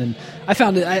interesting. And I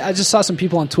found it. I just saw some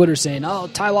people on Twitter saying, "Oh,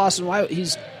 Ty Lawson, why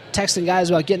he's texting guys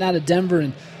about getting out of Denver?"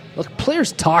 And look,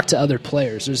 players talk to other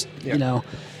players. There's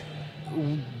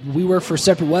we work for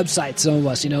separate websites, some of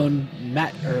us, and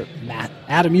Matt,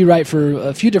 Adam, you write for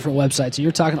a few different websites, and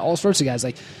you're talking to all sorts of guys.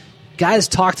 Like, guys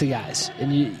talk to guys,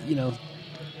 and you know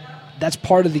that's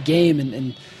part of the game,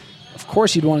 and of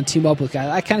course you'd want to team up with guys.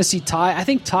 I kind of see Ty. I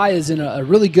think Ty is in a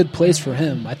really good place for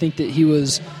him. I think that he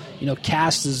was, you know,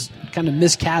 cast as kind of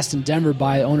miscast in Denver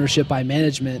by ownership, by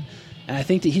management, and I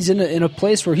think that he's in a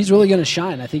place where he's really going to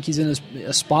shine. I think he's in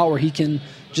a spot where he can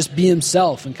just be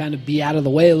himself and kind of be out of the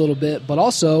way a little bit, but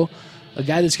also a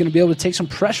guy that's going to be able to take some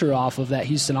pressure off of that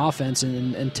Houston offense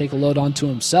and take a load onto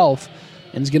himself,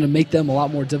 and is going to make them a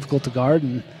lot more difficult to guard.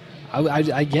 And I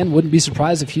again wouldn't be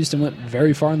surprised if Houston went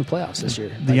very far in the playoffs this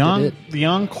year. The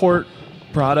on-court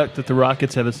product that the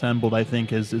Rockets have assembled, I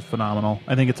think, is phenomenal.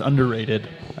 I think it's underrated.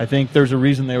 I think there's a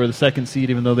reason they were the second seed,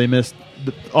 even though they missed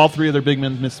all three of their big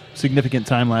men missed significant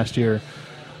time last year.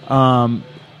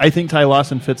 I think Ty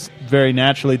Lawson fits very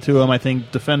naturally to him. I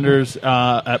think defenders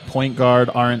at point guard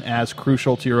aren't as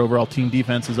crucial to your overall team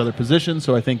defense as other positions,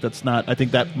 so I think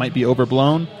that might be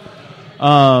overblown.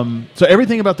 So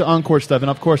everything about the on-court stuff,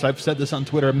 and of course I've said this on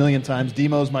Twitter a million times,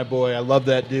 Demo's my boy. I love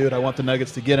that dude. I want the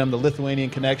Nuggets to get him. The Lithuanian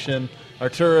connection,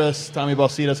 Arturas, Tommy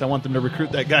Balsitas, I want them to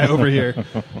recruit that guy over here.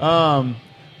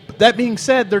 But that being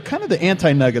said, they're kind of the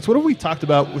anti-Nuggets. What have we talked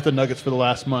about with the Nuggets for the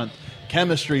last month?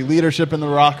 Chemistry, leadership in the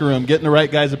locker room, getting the right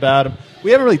guys about them.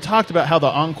 We haven't really talked about how the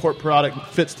on-court product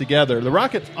fits together. The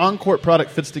Rockets' on-court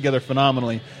product fits together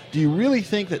phenomenally. Do you really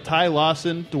think that Ty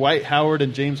Lawson, Dwight Howard,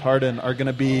 and James Harden are going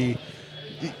to be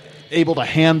able to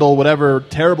handle whatever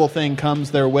terrible thing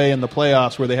comes their way in the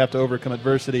playoffs where they have to overcome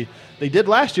adversity? They did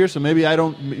last year, so maybe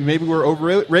we're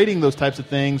overrating those types of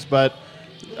things, but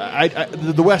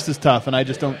the West is tough, and I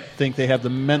just don't think they have the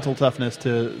mental toughness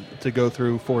to go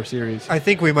through 4 series. I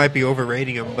think we might be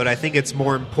overrating them, but I think it's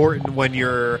more important when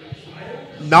you're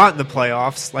not in the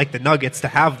playoffs, like the Nuggets, to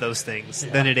have those things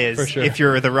than it is if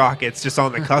you're the Rockets just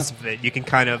on the cusp of it. You can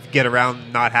kind of get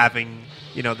around not having,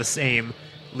 you know, the same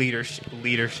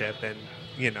leadership and,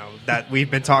 you know, that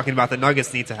we've been talking about the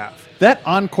Nuggets need to have. That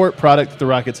on-court product that the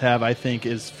Rockets have, I think,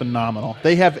 is phenomenal.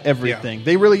 They have everything.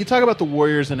 Yeah. You talk about the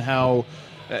Warriors and how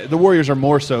the Warriors are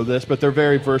more so this, but they're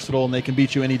very versatile and they can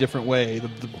beat you any different way.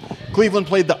 Cleveland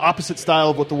played the opposite style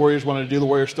of what the Warriors wanted to do. The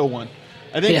Warriors still won.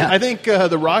 I think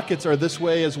the Rockets are this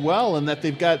way as well, in that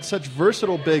they've got such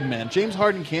versatile big men. James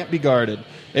Harden can't be guarded.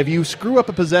 If you screw up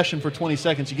a possession for 20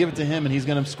 seconds, you give it to him and he's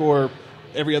going to score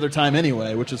every other time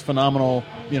anyway, which is phenomenal,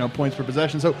 you know, points per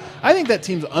possession. So I think that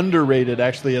team's underrated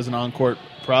actually as an on-court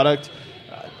product.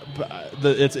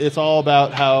 It's all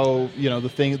about how, you know,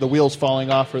 the wheels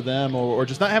falling off for them, or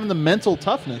just not having the mental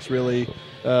toughness really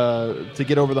to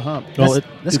get over the hump.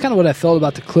 That's kind of what I felt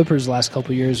about the Clippers the last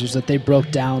couple of years, was that they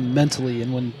broke down mentally,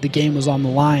 and when the game was on the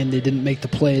line, they didn't make the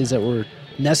plays that were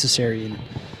necessary.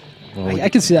 And I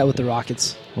can see that with the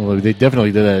Rockets. Well, they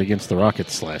definitely did that against the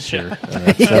Rockets last year.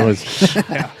 That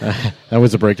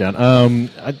was a breakdown.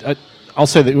 I'll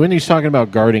say that when he's talking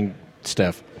about guarding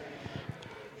Steph,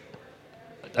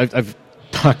 I've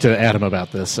talked to Adam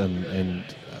about this, and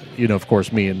you know, of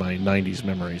course, me and my 90s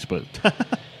memories, but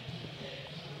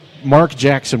Mark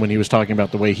Jackson, when he was talking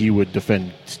about the way he would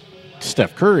defend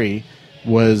Steph Curry,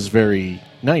 was very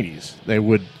 90s. They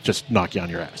would just knock you on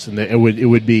your ass, and it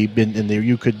would be in there.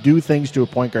 You could do things to a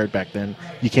point guard back then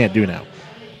you can't do now.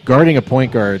 Guarding a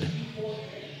point guard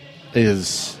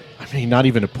is, I mean, not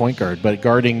even a point guard, but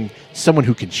guarding someone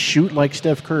who can shoot like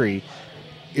Steph Curry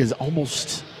is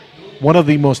almost one of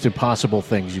the most impossible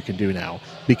things you can do now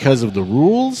because of the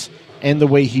rules and the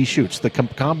way he shoots. The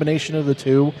combination of the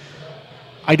two,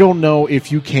 I don't know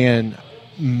if you can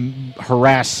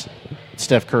harass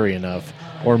Steph Curry enough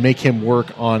or make him work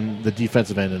on the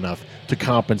defensive end enough to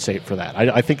compensate for that.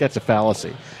 I think that's a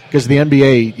fallacy because the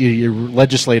NBA, you're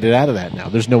legislated out of that now.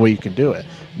 There's no way you can do it.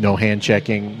 No hand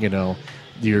checking, you know.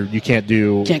 You can't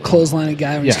clothesline a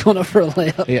guy when he's going up for a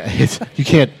layup. Yeah, you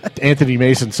can't Anthony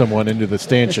Mason someone into the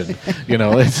stanchion. You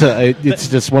know, it's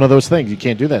just one of those things. You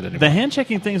can't do that anymore. The hand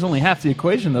checking thing is only half the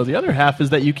equation, though. The other half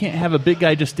is that you can't have a big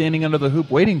guy just standing under the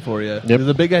hoop waiting for you. Yep.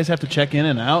 The big guys have to check in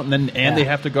and out, and they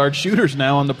have to guard shooters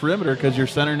now on the perimeter because your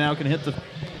center now can hit the.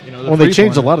 You know, they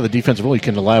changed a lot of the defensive rule. You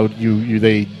can allow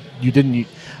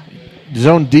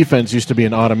zone defense used to be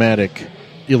an automatic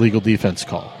illegal defense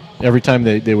call. Every time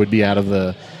they would be out of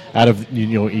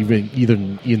even either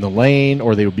in the lane,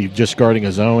 or they would be just guarding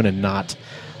a zone and not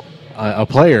a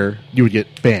player, you would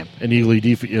get bam, an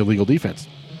illegal defense.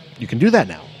 You can do that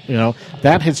now. You know,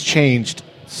 that has changed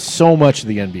so much of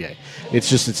the NBA.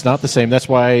 It's not the same. That's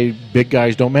why big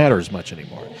guys don't matter as much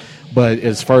anymore. But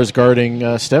as far as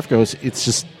guarding Steph goes,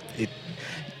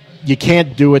 you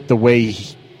can't do it the way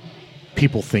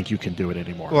people think you can do it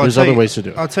anymore. Well, There's other ways to do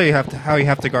it. I'll tell you how you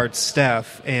have to guard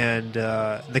Steph, and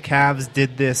the Cavs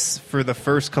did this for the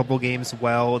first couple games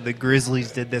well. The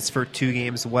Grizzlies did this for 2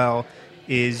 games well.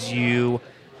 Is you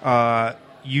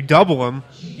double him,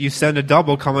 you send a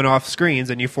double coming off screens,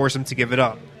 and you force him to give it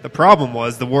up. The problem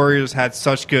was the Warriors had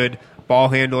such good ball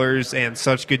handlers and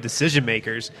such good decision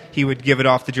makers. He would give it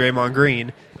off to Draymond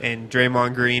Green, and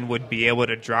Draymond Green would be able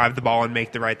to drive the ball and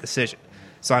make the right decision.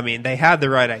 So, I mean, they had the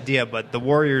right idea, but the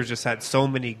Warriors just had so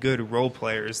many good role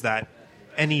players that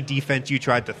any defense you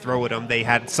tried to throw at them, they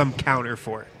had some counter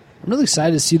for it. I'm really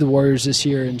excited to see the Warriors this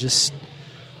year and just,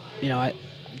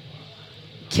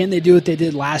 can they do what they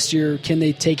did last year? Can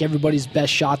they take everybody's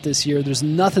best shot this year? There's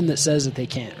nothing that says that they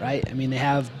can't, right? I mean, they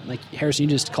have, like Harrison, you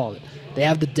just called it. They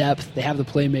have the depth, they have the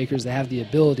playmakers, they have the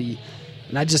ability.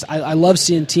 And I love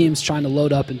seeing teams trying to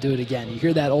load up and do it again. You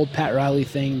hear that old Pat Riley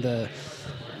thing, the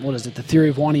theory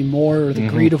of wanting more or the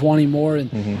greed of wanting more.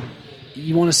 And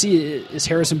you want to see, is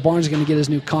Harrison Barnes going to get his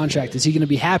new contract? Is he going to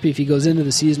be happy if he goes into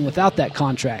the season without that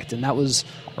contract? And that was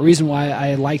a reason why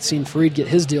I liked seeing Fareed get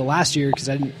his deal last year, because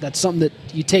that's something that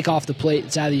you take off the plate.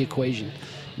 It's out of the equation.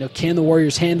 Can the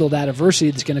Warriors handle that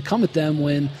adversity that's going to come at them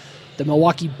when the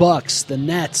Milwaukee Bucks, the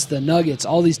Nets, the Nuggets,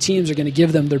 all these teams are going to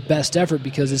give them their best effort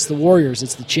because it's the Warriors,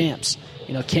 it's the champs.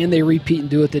 Can they repeat and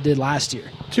do what they did last year?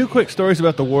 2 quick stories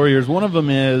about the Warriors. One of them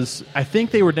is I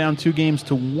think they were down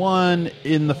 2-1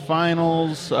 in the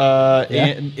finals,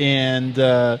 and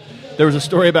there was a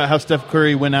story about how Steph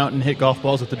Curry went out and hit golf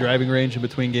balls at the driving range in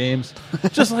between games,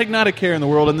 just like not a care in the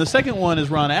world. And the second one is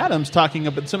Ron Adams talking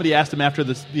about, somebody asked him after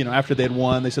this, after they'd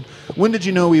won, they said, "When did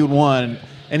you know we had won?"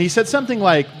 And he said something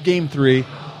like, "Game 3."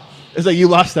 It's like, "You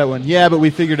lost that one." "Yeah, but we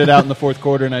figured it out in the fourth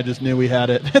quarter, and I just knew we had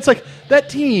it." It's like that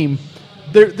team.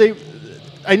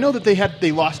 I know that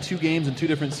they lost 2 games in 2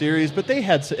 different series, but they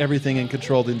had everything in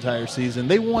control the entire season.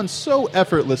 They won so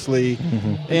effortlessly,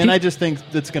 and I just think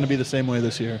that's going to be the same way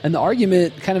this year. And the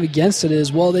argument kind of against it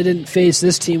is, well, they didn't face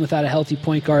this team without a healthy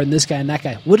point guard and this guy and that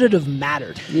guy. Would it have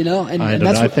mattered?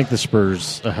 I think the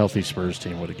Spurs, a healthy Spurs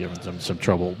team, would have given them some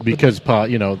trouble because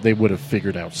they would have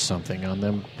figured out something on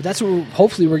them. But that's what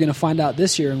hopefully we're going to find out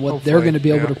this year, and what they're going to be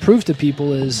able to prove to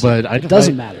people is it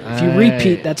doesn't matter. If you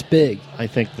repeat, that's big. I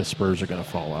think the Spurs are going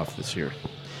to fall off this year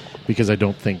because I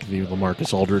don't think the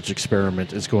LaMarcus Aldridge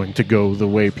experiment is going to go the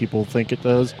way people think it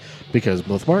does, because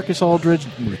LaMarcus Aldridge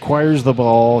requires the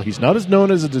ball. He's not as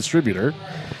known as a distributor.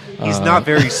 He's not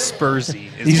very Spursy.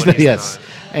 Yes.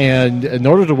 And in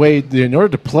order to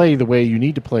play the way you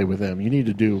need to play with him, you need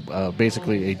to do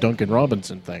basically a Duncan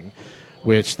Robinson thing,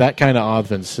 which that kind of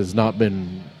offense has not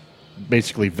been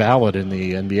basically valid in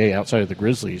the NBA outside of the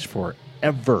Grizzlies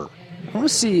forever. I want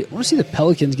to see the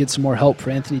Pelicans get some more help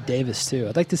for Anthony Davis too.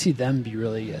 I'd like to see them be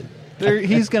really good.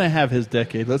 He's going to have his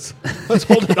decade. Let's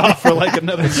hold it off for like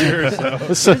another year or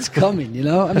so. It's coming,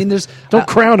 I mean, don't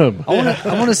crown him. I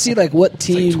want to see like what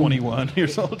team. It's like 21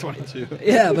 years old, 22.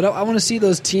 Yeah, but I want to see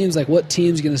those teams, like what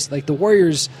team's going to, like the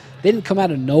Warriors. They didn't come out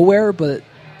of nowhere, but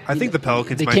I think the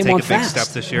Pelicans might take a big step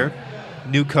this year.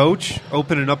 New coach,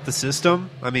 opening up the system.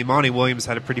 I mean, Monty Williams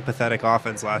had a pretty pathetic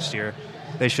offense last year.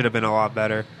 They should have been a lot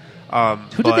better.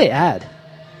 Who did they add?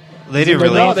 They didn't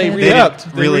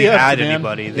really add man.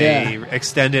 anybody. They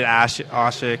extended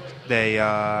Ashik.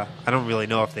 I don't really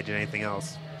know if they did anything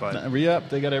else. But re-up,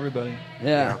 they got everybody.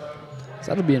 Yeah. So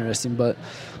that'll be interesting. But,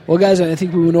 well, guys, I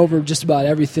think we went over just about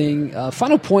everything.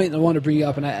 Final point I wanted to bring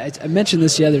up, and I mentioned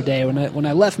this the other day. When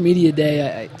I left Media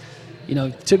Day,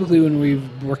 typically when we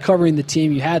were covering the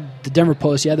team, you had the Denver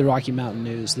Post, you had the Rocky Mountain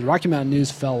News. The Rocky Mountain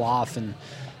News fell off, and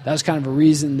that was kind of a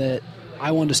reason that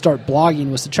I wanted to start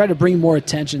blogging, was to try to bring more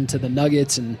attention to the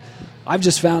Nuggets. And I've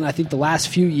just found, I think the last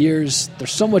few years,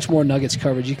 there's so much more Nuggets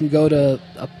coverage. You can go to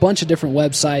a bunch of different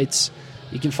websites.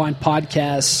 You can find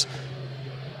podcasts.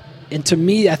 And to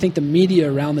me, I think the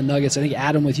media around the Nuggets, I think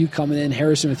Adam with you coming in,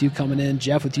 Harrison with you coming in,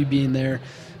 Jeff with you being there,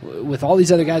 with all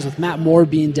these other guys, with Matt Moore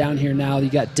being down here now,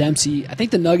 you got Dempsey. I think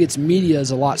the Nuggets media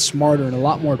is a lot smarter and a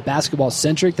lot more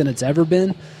basketball-centric than it's ever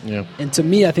been. Yeah. And to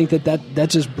me, I think that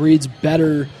just breeds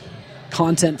better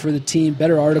content for the team,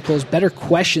 better articles, better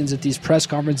questions at these press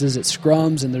conferences, at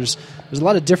scrums, and there's a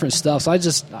lot of different stuff. So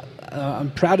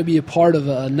I'm proud to be a part of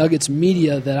a Nuggets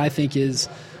media that I think is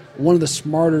one of the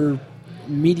smarter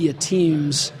media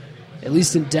teams, at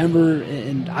least in Denver,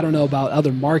 and I don't know about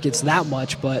other markets that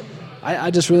much, but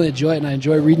I just really enjoy it, and I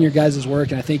enjoy reading your guys'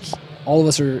 work, and I think all of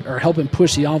us are helping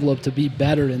push the envelope to be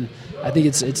better, and I think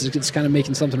it's kind of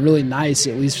making something really nice,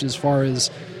 at least as far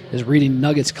as reading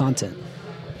Nuggets content.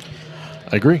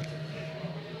 I agree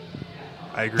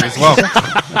as well.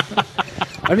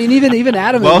 I mean, even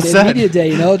Adam Well in said. media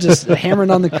day, just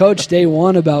hammering on the coach day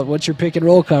one about what's your pick and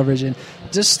roll coverage and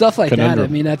just stuff like that. I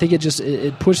mean, I think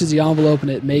it pushes the envelope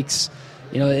and it makes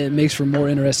for more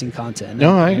interesting content.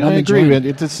 No, I agree.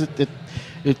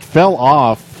 It fell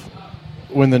off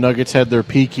when the Nuggets had their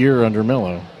peak year under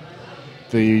Melo.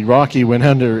 The Rocky went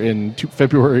under in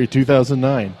February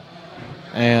 2009,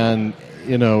 and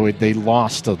they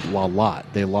lost a lot.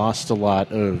 They lost a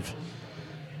lot of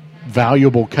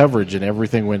valuable coverage, and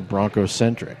everything went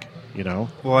Broncos-centric.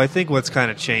 Well, I think what's kind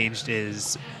of changed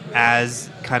is as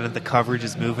kind of the coverage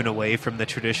is moving away from the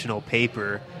traditional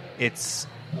paper, it's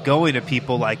going to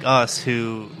people like us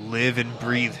who live and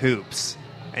breathe hoops.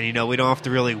 And, we don't have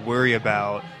to really worry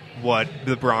about what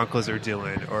the Broncos are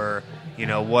doing or,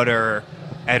 what our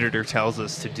editor tells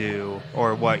us to do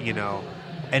or what,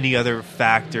 any other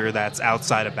factor that's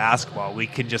outside of basketball. We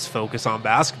can just focus on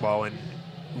basketball and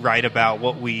write about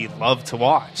what we love to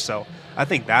watch. So I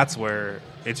think that's where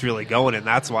it's really going, and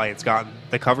that's why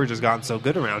the coverage has gotten so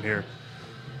good around here.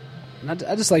 And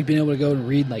I just like being able to go and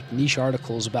read niche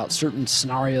articles about certain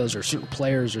scenarios or certain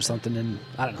players or something, and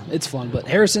I don't know, it's fun. But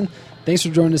Harrison, thanks for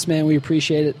joining us, man. We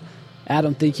appreciate it.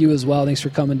 Adam, thank you as well. Thanks for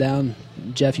coming down.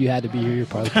 Jeff, you had to be here. You're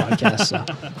part of the podcast. So.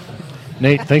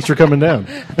 Nate, thanks for coming down.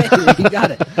 You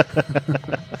got it.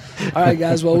 All right,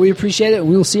 guys. Well, we appreciate it, and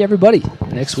we will see everybody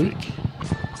next week.